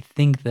enchantment? And I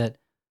think that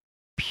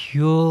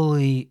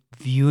purely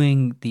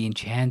viewing the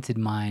enchanted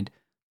mind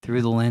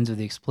through the lens of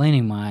the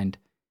explaining mind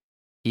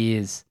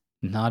is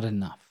not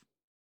enough.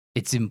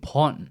 It's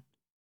important,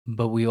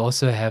 but we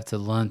also have to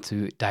learn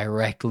to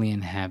directly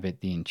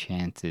inhabit the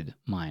enchanted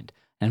mind.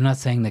 And I'm not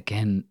saying that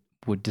Ken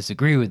would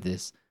disagree with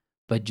this,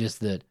 but just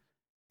that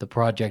the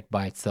project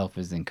by itself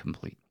is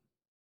incomplete.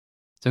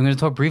 So I'm going to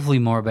talk briefly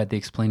more about the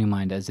explaining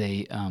mind as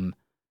a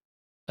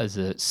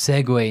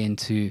segue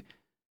into,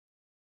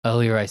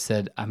 earlier I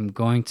said, I'm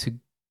going to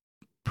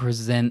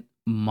present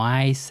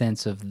my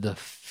sense of the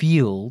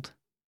field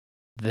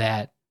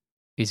that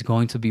is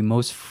going to be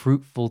most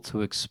fruitful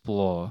to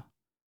explore.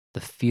 The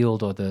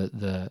field or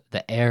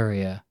the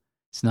area,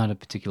 it's not a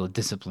particular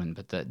discipline,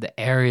 but the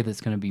area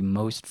that's going to be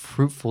most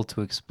fruitful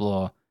to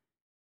explore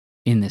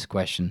in this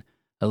question.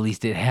 At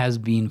least it has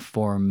been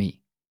for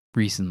me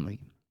recently.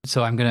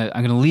 So I'm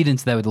gonna lead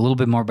into that with a little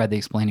bit more about the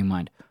explaining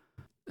mind.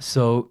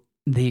 So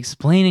the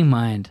explaining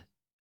mind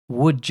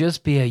would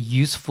just be a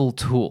useful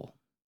tool,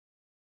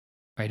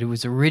 right? It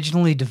was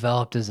originally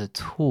developed as a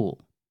tool,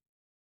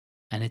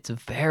 and it's a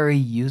very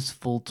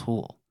useful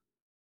tool.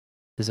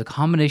 There's a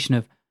combination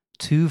of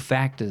two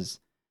factors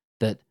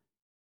that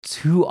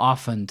too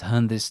often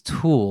turn this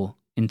tool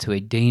into a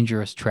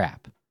dangerous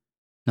trap.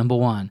 Number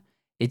one,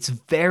 its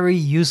very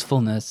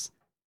usefulness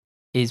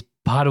is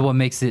part of what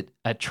makes it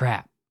a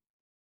trap.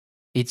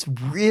 It's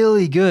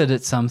really good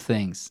at some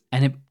things,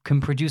 and it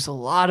can produce a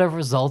lot of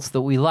results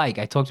that we like.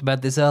 I talked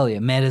about this earlier: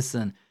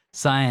 medicine,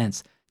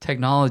 science,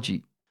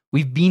 technology.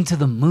 We've been to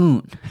the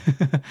moon.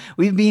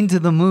 We've been to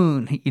the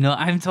moon.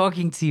 I'm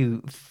talking to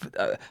you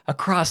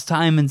across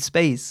time and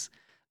space.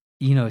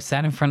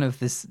 Sat in front of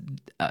this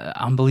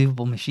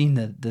unbelievable machine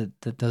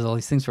that does all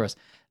these things for us.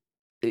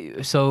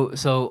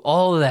 So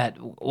all of that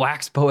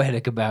wax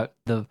poetic about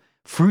the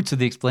fruits of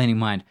the explaining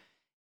mind.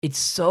 It's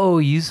so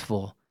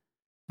useful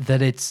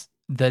that it's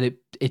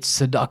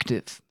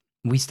seductive.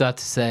 We start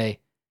to say,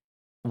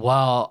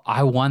 well,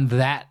 I want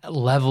that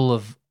level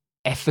of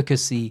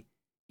efficacy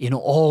in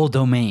all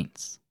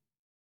domains.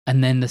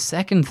 And then the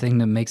second thing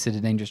that makes it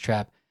a dangerous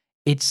trap,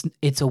 it's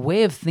a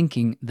way of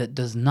thinking that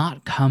does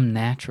not come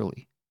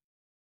naturally.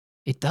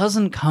 It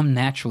doesn't come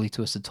naturally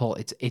to us at all.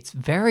 It's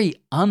very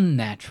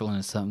unnatural in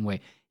a certain way.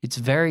 It's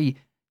very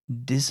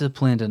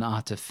disciplined and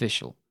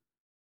artificial.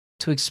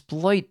 To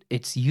exploit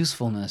its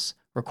usefulness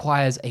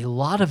requires a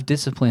lot of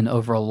discipline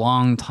over a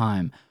long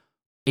time.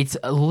 It's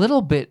a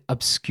little bit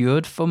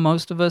obscured for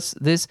most of us,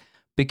 this,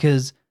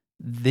 because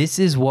this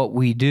is what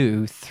we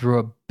do through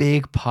a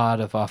big part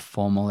of our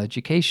formal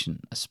education,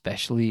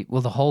 especially,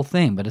 well, the whole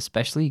thing, but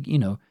especially,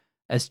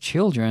 as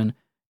children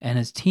and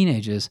as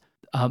teenagers.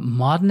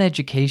 Modern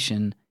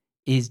education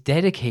is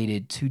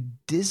dedicated to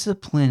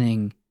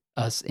disciplining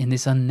us in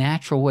this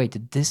unnatural way, to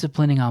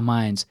disciplining our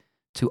minds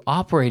to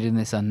operate in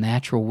this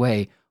unnatural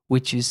way,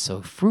 which is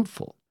so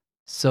fruitful.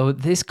 So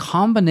this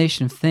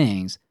combination of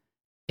things,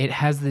 it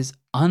has this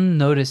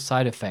unnoticed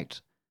side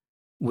effect,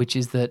 which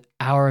is that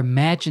our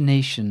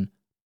imagination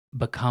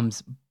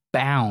becomes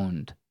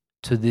bound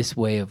to this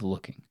way of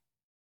looking.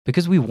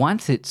 Because we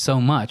want it so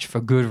much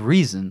for good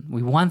reason.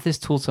 We want this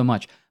tool so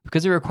much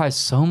because it requires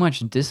so much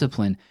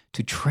discipline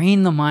to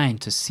train the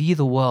mind to see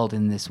the world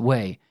in this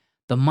way.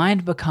 The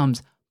mind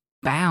becomes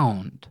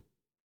bound,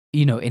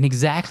 in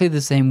exactly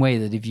the same way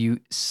that if you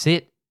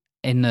sit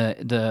in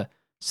the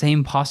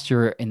same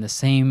posture, in the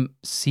same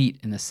seat,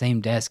 in the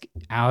same desk,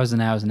 hours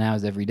and hours and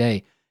hours every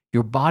day,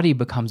 your body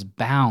becomes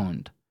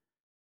bound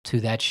to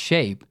that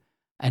shape,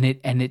 and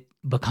it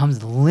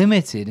becomes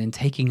limited in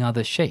taking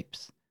other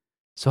shapes.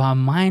 So our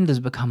mind has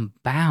become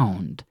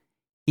bound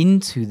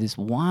into this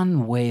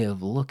one way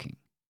of looking.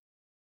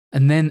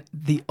 And then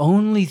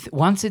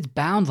once it's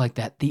bound like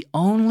that, the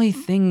only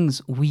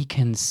things we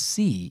can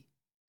see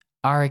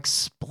are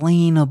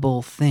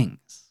explainable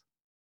things.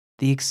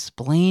 The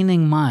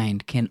explaining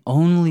mind can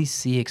only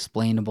see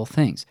explainable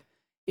things.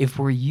 If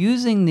we're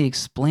using the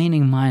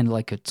explaining mind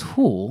like a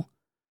tool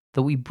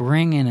that we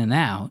bring in and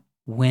out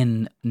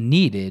when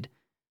needed,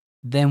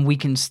 then we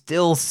can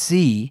still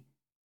see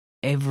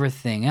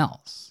everything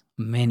else,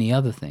 many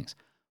other things.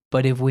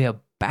 But if we are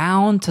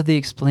bound to the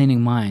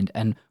explaining mind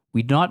and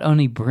we not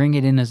only bring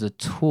it in as a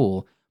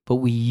tool, but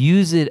we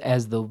use it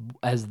as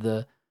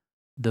the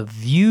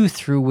view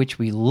through which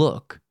we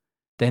look,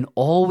 then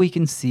all we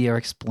can see are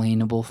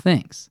explainable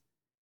things.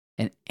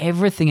 And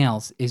everything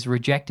else is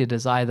rejected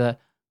as either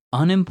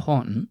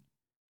unimportant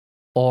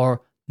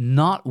or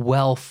not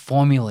well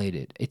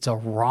formulated. It's a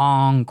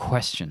wrong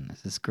question.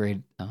 There's this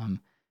great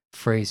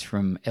phrase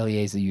from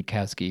Eliezer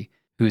Yudkowsky,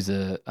 who's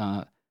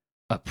a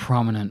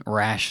prominent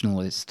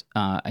rationalist.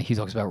 He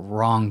talks about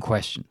wrong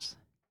questions.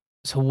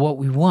 So what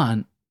we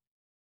want,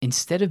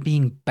 instead of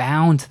being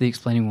bound to the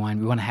explaining mind,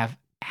 we want to have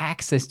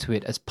access to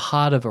it as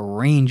part of a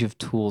range of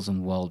tools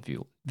and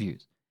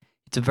worldviews.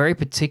 It's a very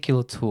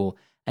particular tool,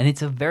 and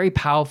it's a very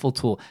powerful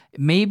tool.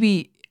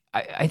 Maybe,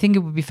 I think it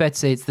would be fair to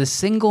say it's the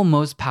single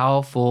most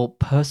powerful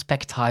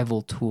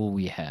perspectival tool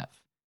we have.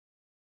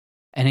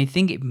 And I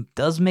think it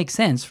does make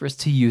sense for us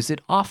to use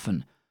it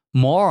often,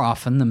 more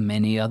often than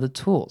many other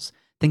tools.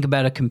 Think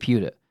about a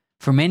computer.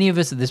 For many of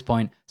us at this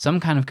point, some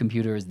kind of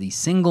computer is the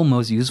single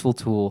most useful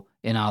tool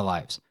in our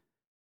lives.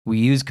 We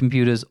use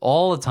computers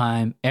all the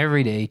time,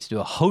 every day, to do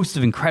a host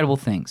of incredible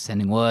things,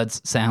 sending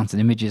words, sounds, and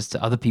images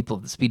to other people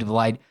at the speed of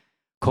light,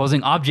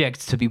 causing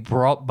objects to be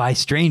brought by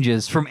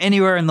strangers from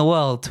anywhere in the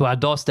world to our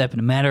doorstep in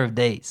a matter of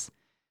days.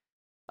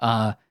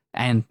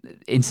 And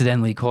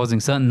incidentally, causing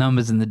certain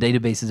numbers in the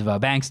databases of our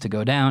banks to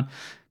go down,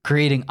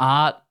 creating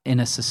art in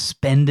a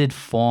suspended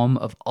form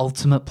of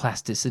ultimate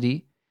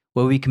plasticity,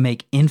 where we can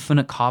make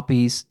infinite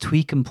copies,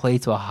 tweak and play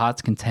to our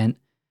heart's content,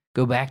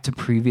 go back to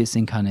previous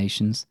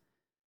incarnations,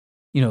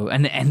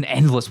 and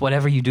endless,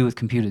 whatever you do with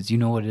computers, you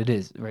know what it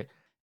is, right?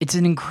 It's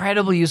an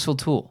incredibly useful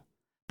tool.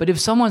 But if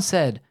someone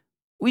said,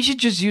 we should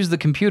just use the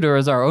computer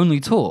as our only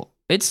tool,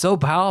 it's so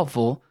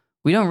powerful,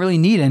 we don't really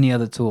need any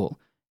other tool.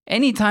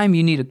 Anytime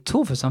you need a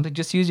tool for something,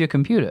 just use your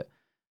computer,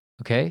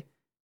 okay?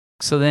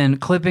 So then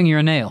clipping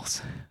your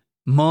nails,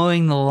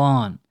 mowing the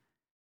lawn,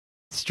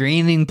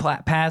 straining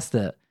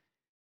pasta,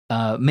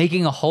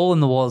 making a hole in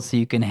the wall so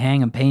you can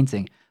hang a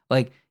painting.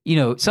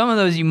 Some of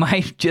those you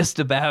might just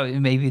about,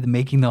 maybe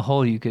making the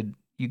hole you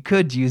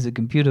could use a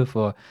computer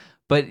for.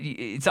 But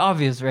it's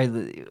obvious, right?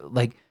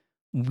 Like,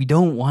 we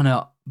don't want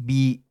to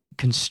be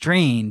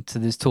constrained to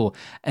this tool.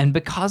 And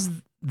because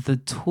the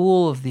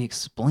tool of the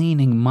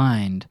explaining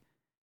mind,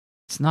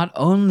 it's not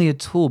only a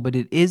tool, but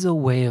it is a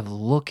way of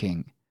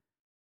looking.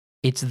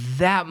 It's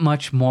that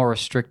much more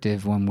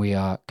restrictive when we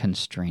are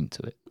constrained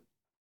to it.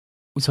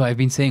 So I've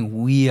been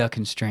saying we are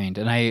constrained,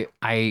 and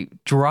I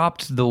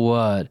dropped the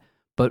word,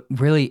 but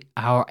really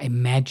our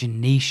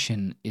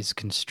imagination is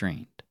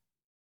constrained.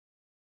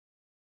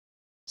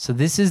 So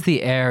this is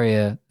the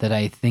area that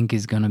I think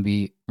is going to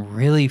be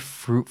really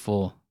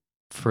fruitful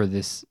for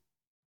this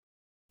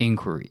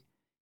inquiry,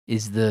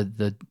 is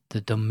the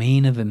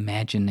domain of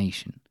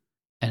imagination.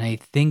 And I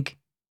think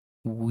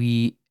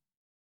we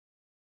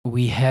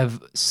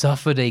have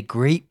suffered a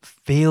great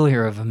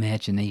failure of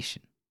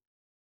imagination,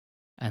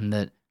 and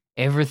that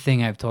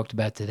everything I've talked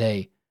about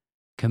today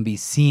can be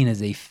seen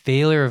as a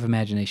failure of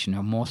imagination,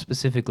 or more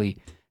specifically,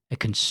 a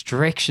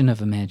constriction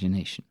of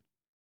imagination.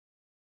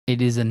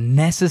 It is a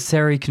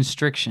necessary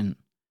constriction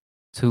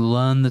to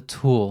learn the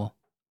tool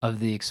of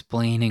the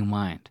explaining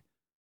mind.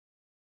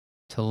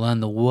 to learn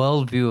the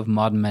worldview of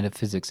modern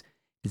metaphysics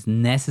is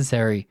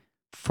necessary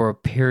for a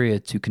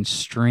period to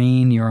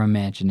constrain your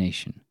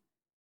imagination.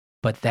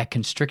 But that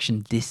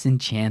constriction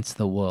disenchants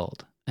the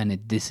world, and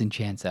it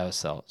disenchants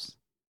ourselves.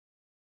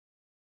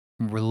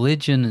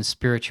 Religion and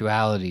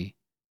spirituality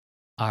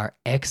are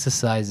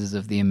exercises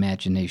of the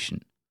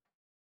imagination.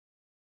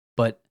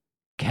 But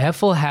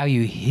careful how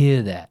you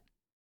hear that.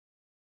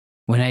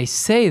 When I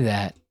say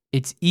that,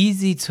 it's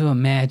easy to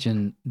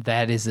imagine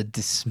that is a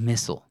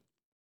dismissal.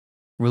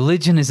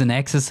 Religion is an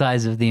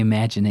exercise of the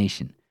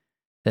imagination.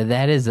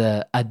 That is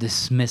a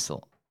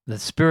dismissal. The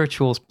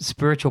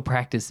spiritual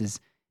practice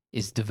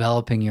is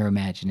developing your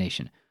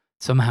imagination.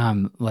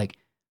 Somehow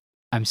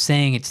I'm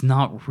saying it's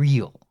not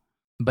real,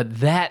 but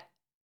that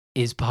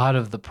is part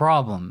of the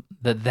problem.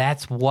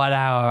 That's what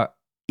our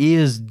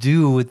ears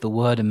do with the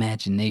word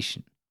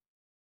imagination.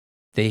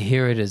 They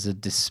hear it as a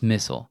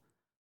dismissal.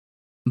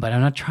 But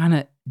I'm not trying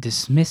to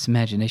dismiss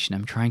imagination.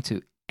 I'm trying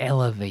to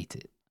elevate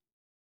it.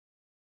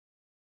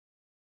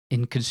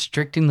 In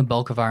constricting the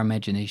bulk of our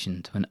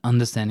imagination to an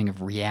understanding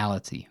of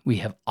reality, we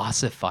have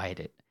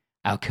ossified it.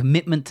 Our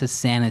commitment to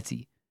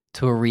sanity,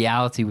 to a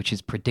reality which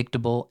is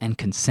predictable and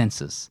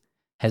consensus,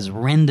 has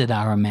rendered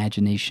our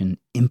imagination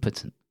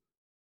impotent.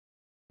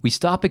 We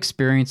stop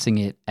experiencing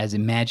it as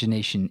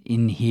imagination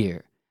in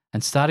here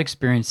and start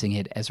experiencing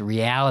it as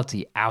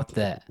reality out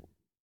there.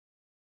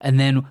 And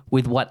then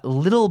with what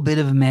little bit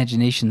of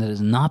imagination that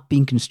has not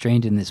been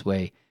constrained in this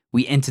way,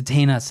 we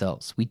entertain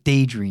ourselves, we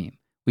daydream,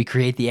 we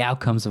create the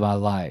outcomes of our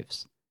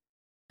lives.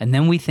 And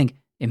then we think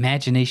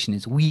imagination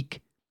is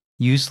weak,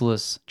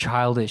 useless,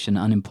 childish, and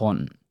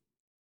unimportant.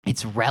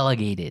 It's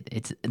relegated,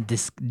 it's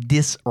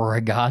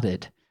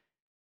disregarded.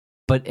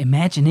 But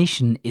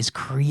imagination is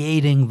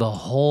creating the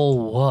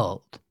whole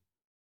world.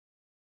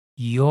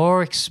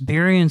 Your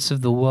experience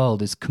of the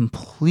world is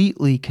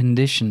completely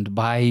conditioned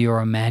by your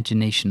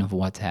imagination of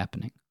what's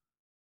happening.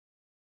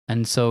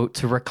 And so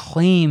to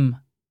reclaim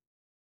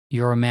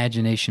your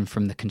imagination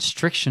from the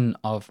constriction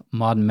of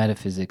modern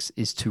metaphysics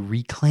is to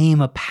reclaim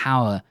a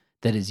power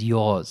that is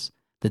yours,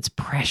 that's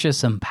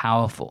precious and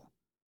powerful,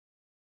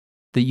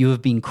 that you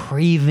have been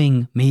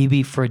craving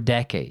maybe for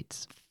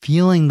decades,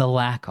 feeling the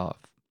lack of,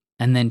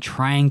 and then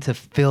trying to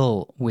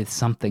fill with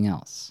something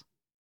else.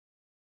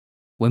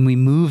 When we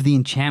move the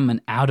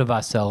enchantment out of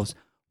ourselves,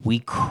 we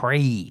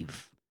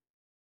crave.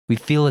 We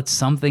feel that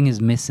something is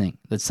missing,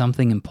 that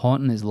something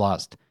important is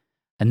lost,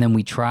 and then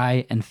we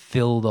try and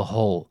fill the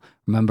hole.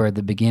 Remember at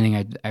the beginning,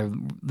 I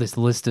this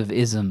list of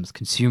isms: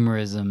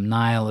 consumerism,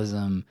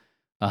 nihilism,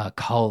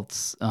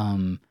 cults,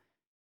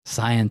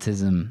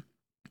 scientism,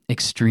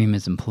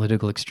 extremism,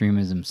 political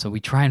extremism. So we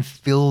try and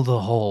fill the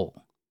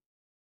hole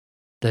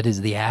that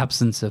is the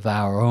absence of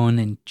our own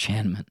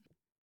enchantment.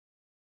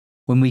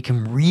 When we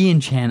can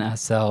re-enchant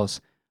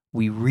ourselves,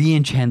 we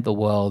re-enchant the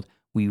world,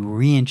 we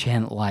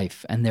re-enchant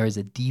life, and there is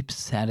a deep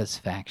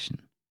satisfaction.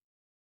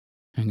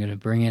 I'm going to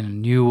bring in a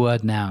new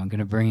word now. I'm going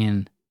to bring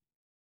in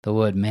the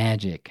word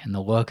magic and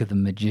the work of the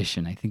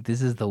magician. I think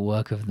this is the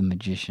work of the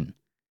magician,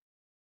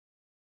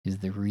 is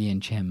the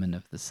re-enchantment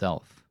of the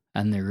self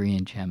and the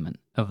re-enchantment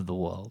of the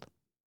world.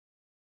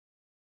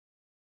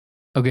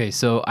 Okay,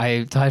 so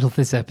I titled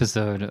this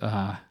episode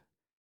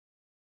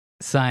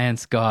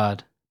Science,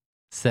 God,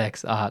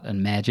 Sex, Art,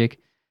 and Magic.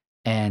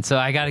 And so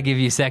I got to give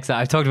you sex.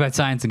 I've talked about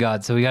science and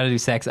God, so we got to do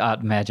sex, art,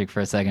 and magic for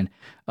a second.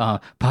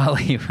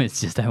 Partly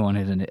it's just I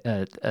wanted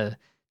a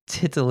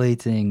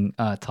titillating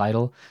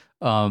title.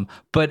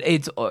 But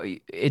it's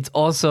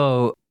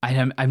also,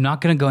 I'm not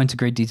going to go into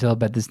great detail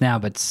about this now,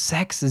 but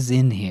sex is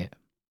in here.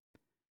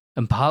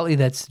 And partly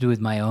that's to do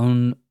with my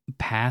own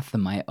path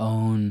and my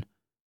own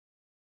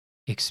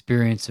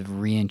experience of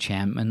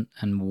re-enchantment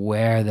and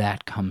where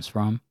that comes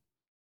from.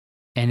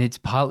 And it's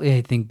partly,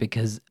 I think,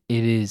 because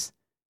it is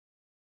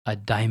a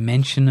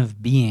dimension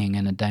of being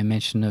and a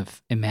dimension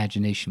of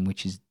imagination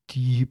which is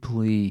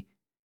deeply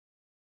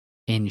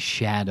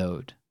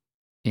enshadowed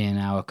in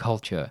our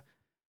culture.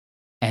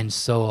 And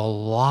so a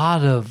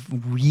lot of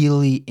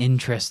really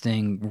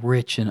interesting,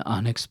 rich, and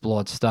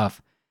unexplored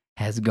stuff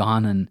has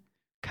gone and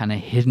kind of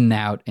hidden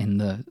out in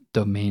the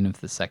domain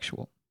of the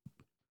sexual.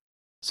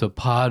 So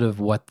part of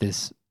what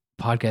this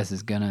podcast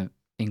is going to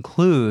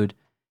include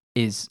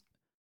is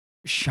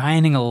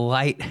shining a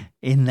light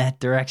in that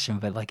direction,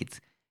 but like it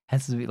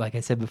has to be, like I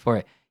said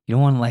before, you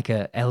don't want like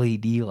a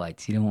LED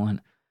lights, you don't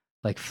want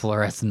like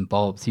fluorescent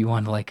bulbs, you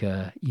want like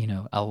a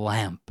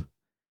lamp.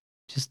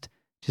 Just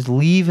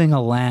leaving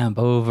a lamp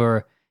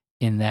over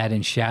in that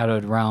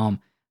enshadowed realm,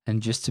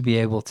 and just to be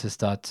able to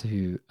start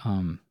to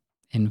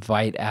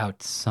invite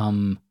out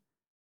some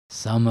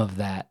of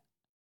that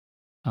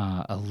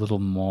a little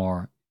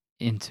more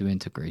into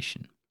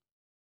integration.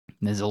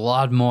 There's a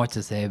lot more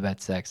to say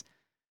about sex,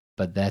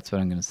 but that's what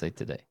I'm going to say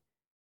today.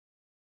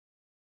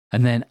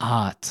 And then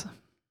art.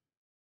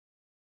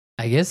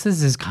 I guess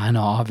this is kind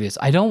of obvious.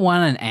 I don't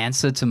want an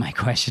answer to my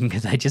question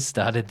because I just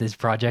started this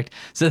project.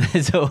 So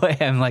there's a way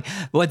I'm like,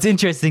 what's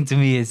interesting to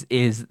me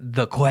is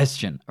the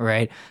question,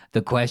 right?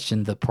 The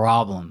question, the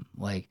problem.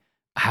 Like,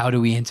 how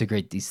do we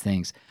integrate these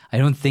things? I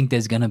don't think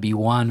there's going to be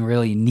one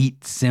really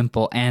neat,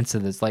 simple answer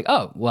that's like,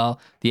 oh, well,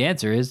 the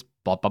answer is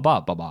blah, blah, blah,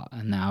 blah, blah.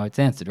 And now it's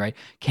answered, right?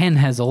 Ken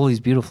has all these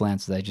beautiful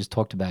answers I just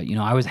talked about.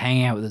 I was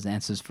hanging out with those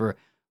answers for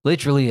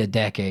literally a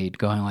decade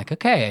going like,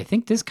 okay, I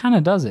think this kind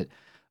of does it.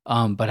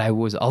 But I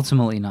was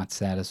ultimately not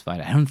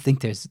satisfied. I don't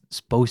think there's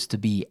supposed to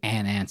be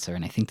an answer.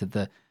 And I think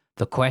that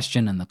the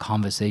question and the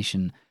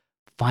conversation,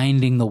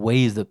 finding the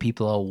ways that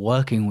people are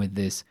working with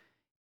this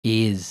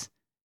is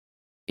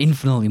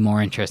infinitely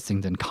more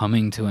interesting than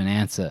coming to an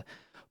answer.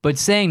 But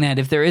saying that,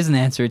 if there is an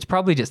answer, it's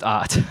probably just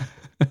art.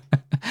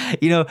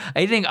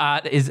 I think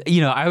art is,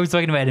 I was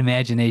talking about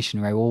imagination,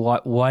 right?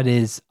 Well, what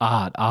is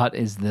art? Art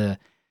is the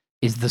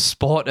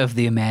sport of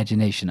the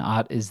imagination.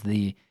 Art is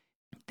the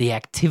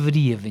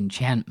activity of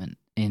enchantment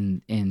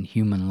in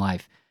human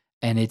life.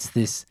 And it's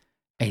this,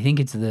 I think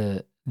it's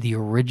the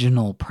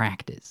original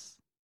practice.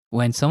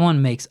 When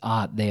someone makes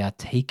art, they are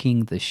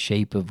taking the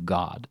shape of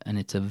God, and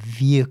it's a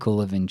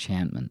vehicle of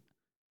enchantment.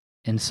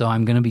 And so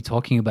I'm going to be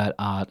talking about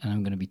art, and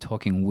I'm going to be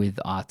talking with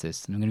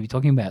artists, and I'm going to be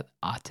talking about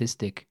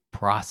artistic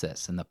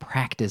process and the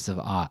practice of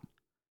art,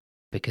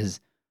 because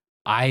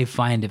I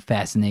find it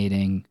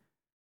fascinating.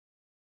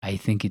 I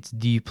think it's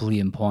deeply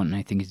important.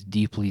 I think it's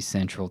deeply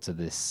central to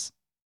this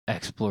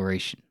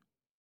exploration.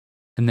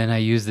 And then I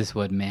use this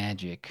word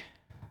magic.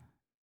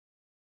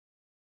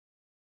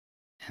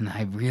 And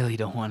I really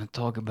don't want to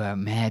talk about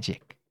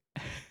magic.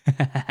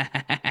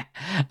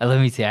 Let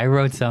me see. I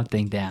wrote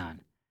something down.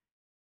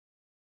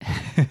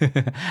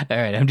 All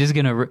right, I'm just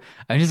gonna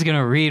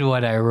read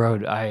what I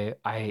wrote.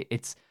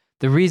 It's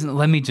the reason.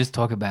 Let me just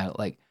talk about it.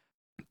 Like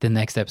the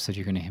next episode,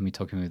 you're gonna hear me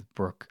talking with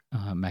Brooke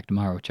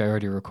McNamara, which I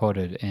already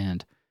recorded,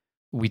 and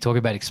we talk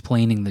about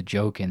explaining the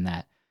joke in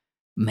that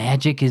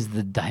magic is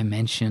the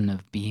dimension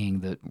of being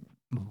that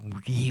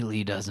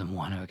really doesn't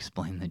want to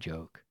explain the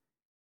joke,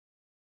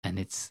 and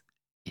it's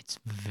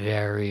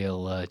very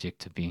allergic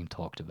to being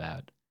talked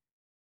about.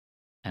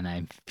 And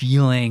I'm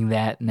feeling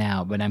that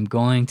now, but I'm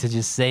going to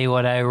just say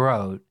what I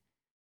wrote.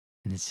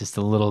 And it's just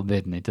a little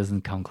bit, and it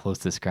doesn't come close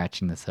to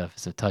scratching the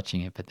surface or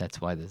touching it, but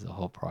that's why there's a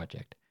whole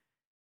project.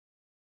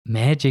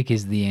 Magic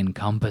is the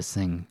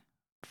encompassing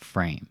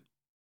frame.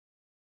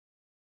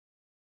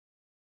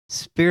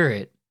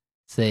 Spirit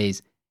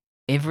says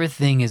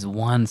everything is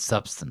one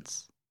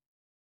substance.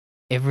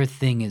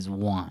 Everything is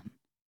one.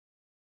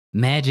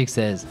 Magic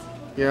says,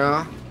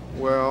 yeah,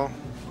 well,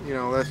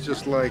 that's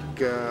just like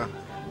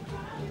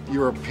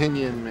your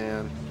opinion,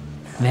 man.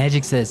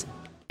 Magic says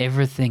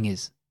everything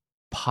is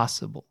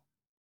possible.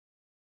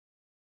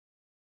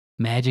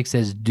 Magic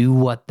says do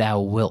what thou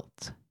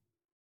wilt.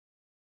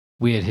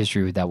 We had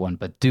history with that one,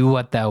 but do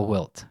what thou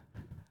wilt.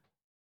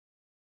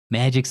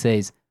 Magic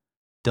says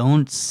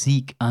don't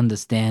seek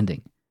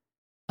understanding.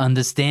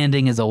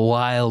 Understanding is a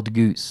wild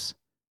goose.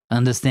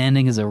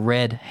 Understanding is a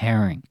red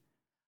herring.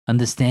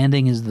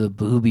 Understanding is the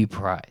booby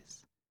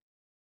prize.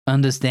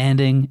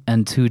 Understanding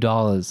and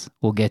 $2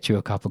 will get you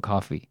a cup of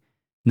coffee.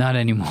 Not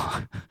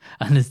anymore.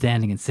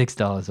 Understanding and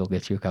 $6 will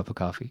get you a cup of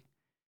coffee.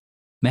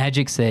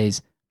 Magic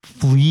says,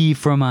 flee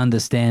from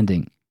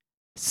understanding.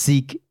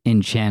 Seek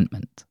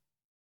enchantment.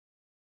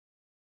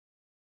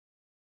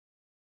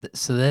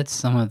 So that's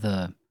some of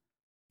the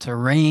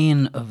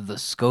terrain of the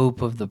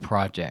scope of the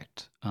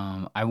project.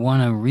 I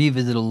want to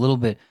revisit a little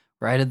bit.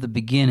 Right at the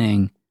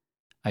beginning,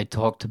 I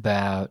talked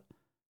about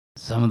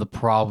some of the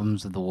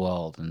problems of the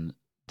world. And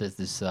there's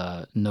this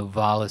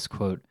Novalis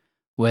quote,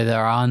 where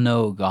there are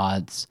no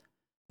gods,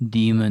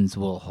 demons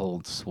will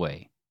hold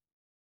sway.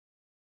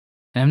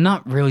 And I'm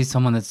not really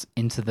someone that's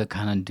into the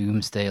kind of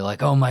doomsday,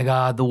 like, oh my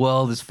God, the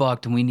world is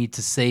fucked and we need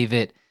to save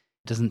it.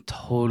 It doesn't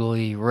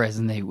totally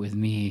resonate with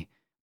me.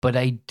 But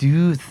I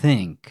do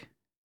think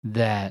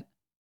that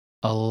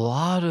a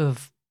lot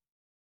of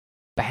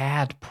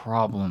bad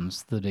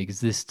problems that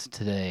exist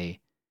today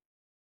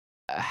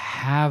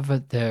have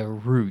at their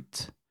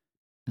root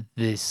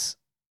this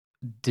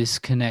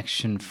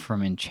disconnection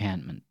from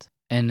enchantment.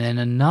 And then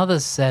another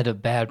set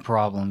of bad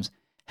problems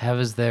have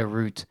as their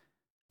root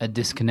a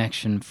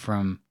disconnection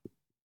from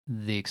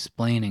the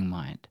explaining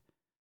mind.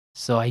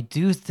 So I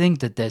do think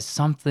that there's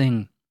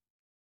something,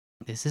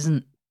 this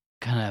isn't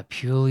kind of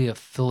purely a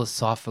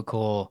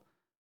philosophical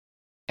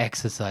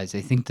exercise.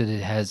 I think that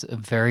it has a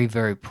very,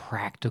 very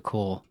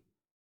practical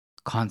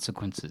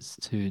consequences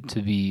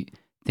to be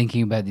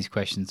thinking about these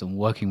questions and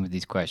working with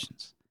these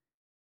questions.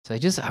 So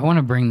I want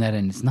to bring that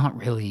in. It's not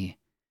really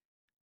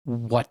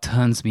what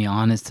turns me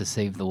on is to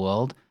save the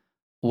world.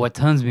 What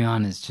turns me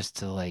on is just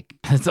to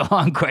it's a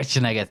long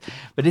question, I guess,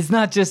 but it's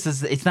not to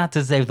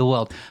save the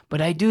world, but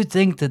I do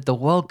think that the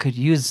world could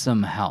use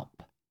some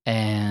help.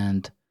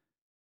 And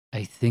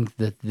I think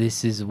that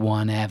this is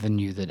one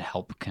avenue that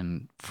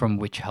from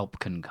which help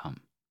can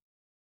come.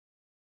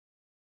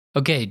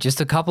 Okay, just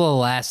a couple of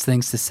last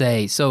things to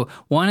say. So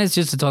one is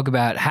just to talk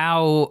about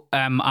how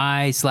am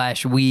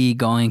I/we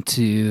going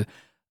to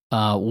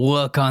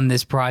work on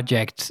this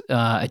project,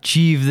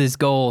 achieve this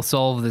goal,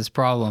 solve this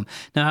problem.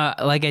 Now,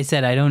 like I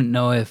said, I don't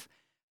know if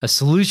a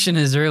solution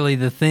is really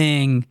the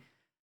thing.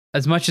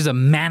 as much as a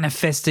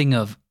manifesting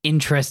of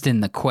interest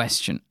in the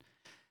question.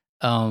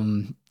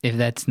 If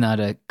that's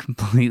not a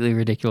completely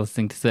ridiculous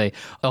thing to say.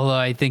 Although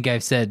I think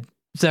I've said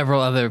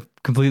several other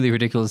completely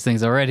ridiculous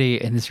things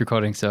already in this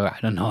recording, so I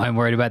don't know. I'm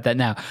worried about that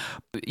now.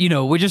 You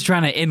know, we're just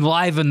trying to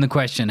enliven the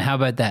question. How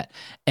about that?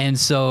 And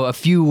so a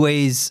few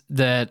ways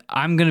that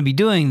I'm going to be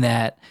doing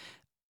that.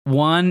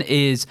 One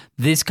is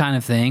this kind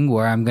of thing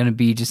where I'm going to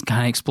be just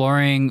kind of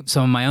exploring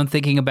some of my own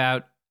thinking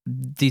about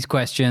these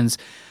questions.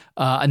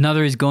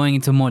 Another is going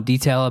into more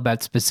detail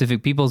about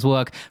specific people's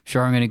work. I'm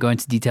sure I'm going to go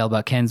into detail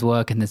about Ken's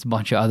work, and there's a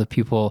bunch of other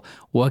people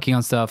working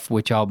on stuff,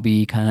 which I'll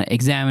be kind of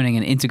examining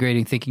and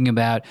integrating, thinking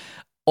about.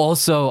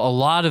 Also, a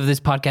lot of this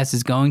podcast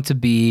is going to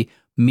be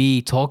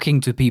me talking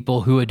to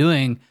people who are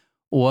doing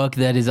work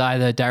that is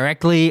either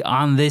directly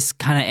on this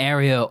kind of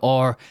area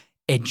or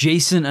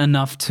adjacent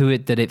enough to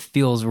it that it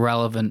feels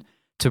relevant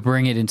to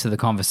bring it into the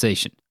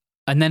conversation.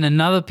 And then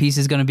another piece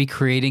is going to be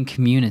creating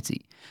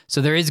community.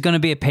 So there is going to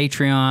be a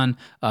Patreon.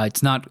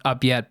 It's not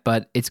up yet,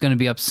 but it's going to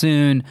be up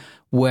soon,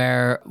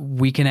 where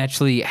we can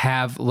actually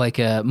have like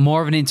a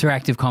more of an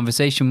interactive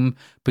conversation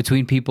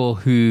between people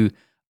who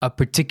are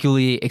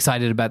particularly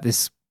excited about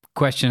this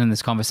question and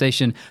this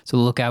conversation. So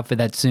look out for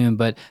that soon.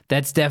 But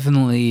that's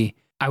definitely,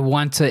 I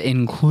want to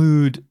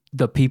include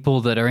the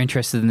people that are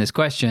interested in this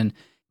question,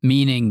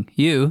 meaning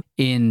you,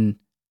 in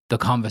the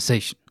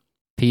conversation.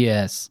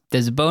 P.S.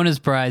 There's a bonus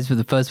prize for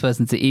the first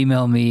person to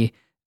email me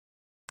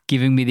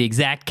giving me the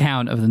exact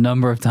count of the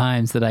number of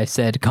times that I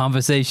said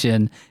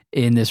conversation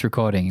in this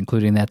recording,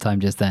 including that time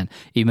just then.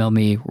 Email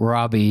me,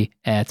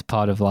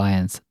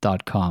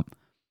 robbie@potoflions.com.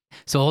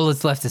 So all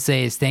that's left to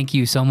say is thank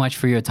you so much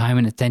for your time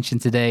and attention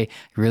today. I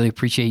really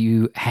appreciate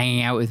you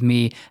hanging out with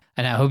me,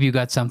 and I hope you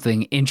got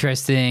something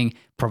interesting,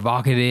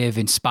 provocative,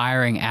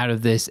 inspiring out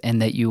of this, and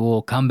that you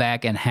will come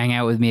back and hang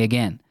out with me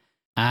again.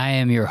 I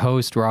am your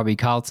host, Robbie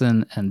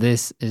Carlton, and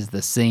this is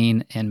The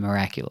Sane and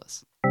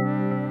Miraculous.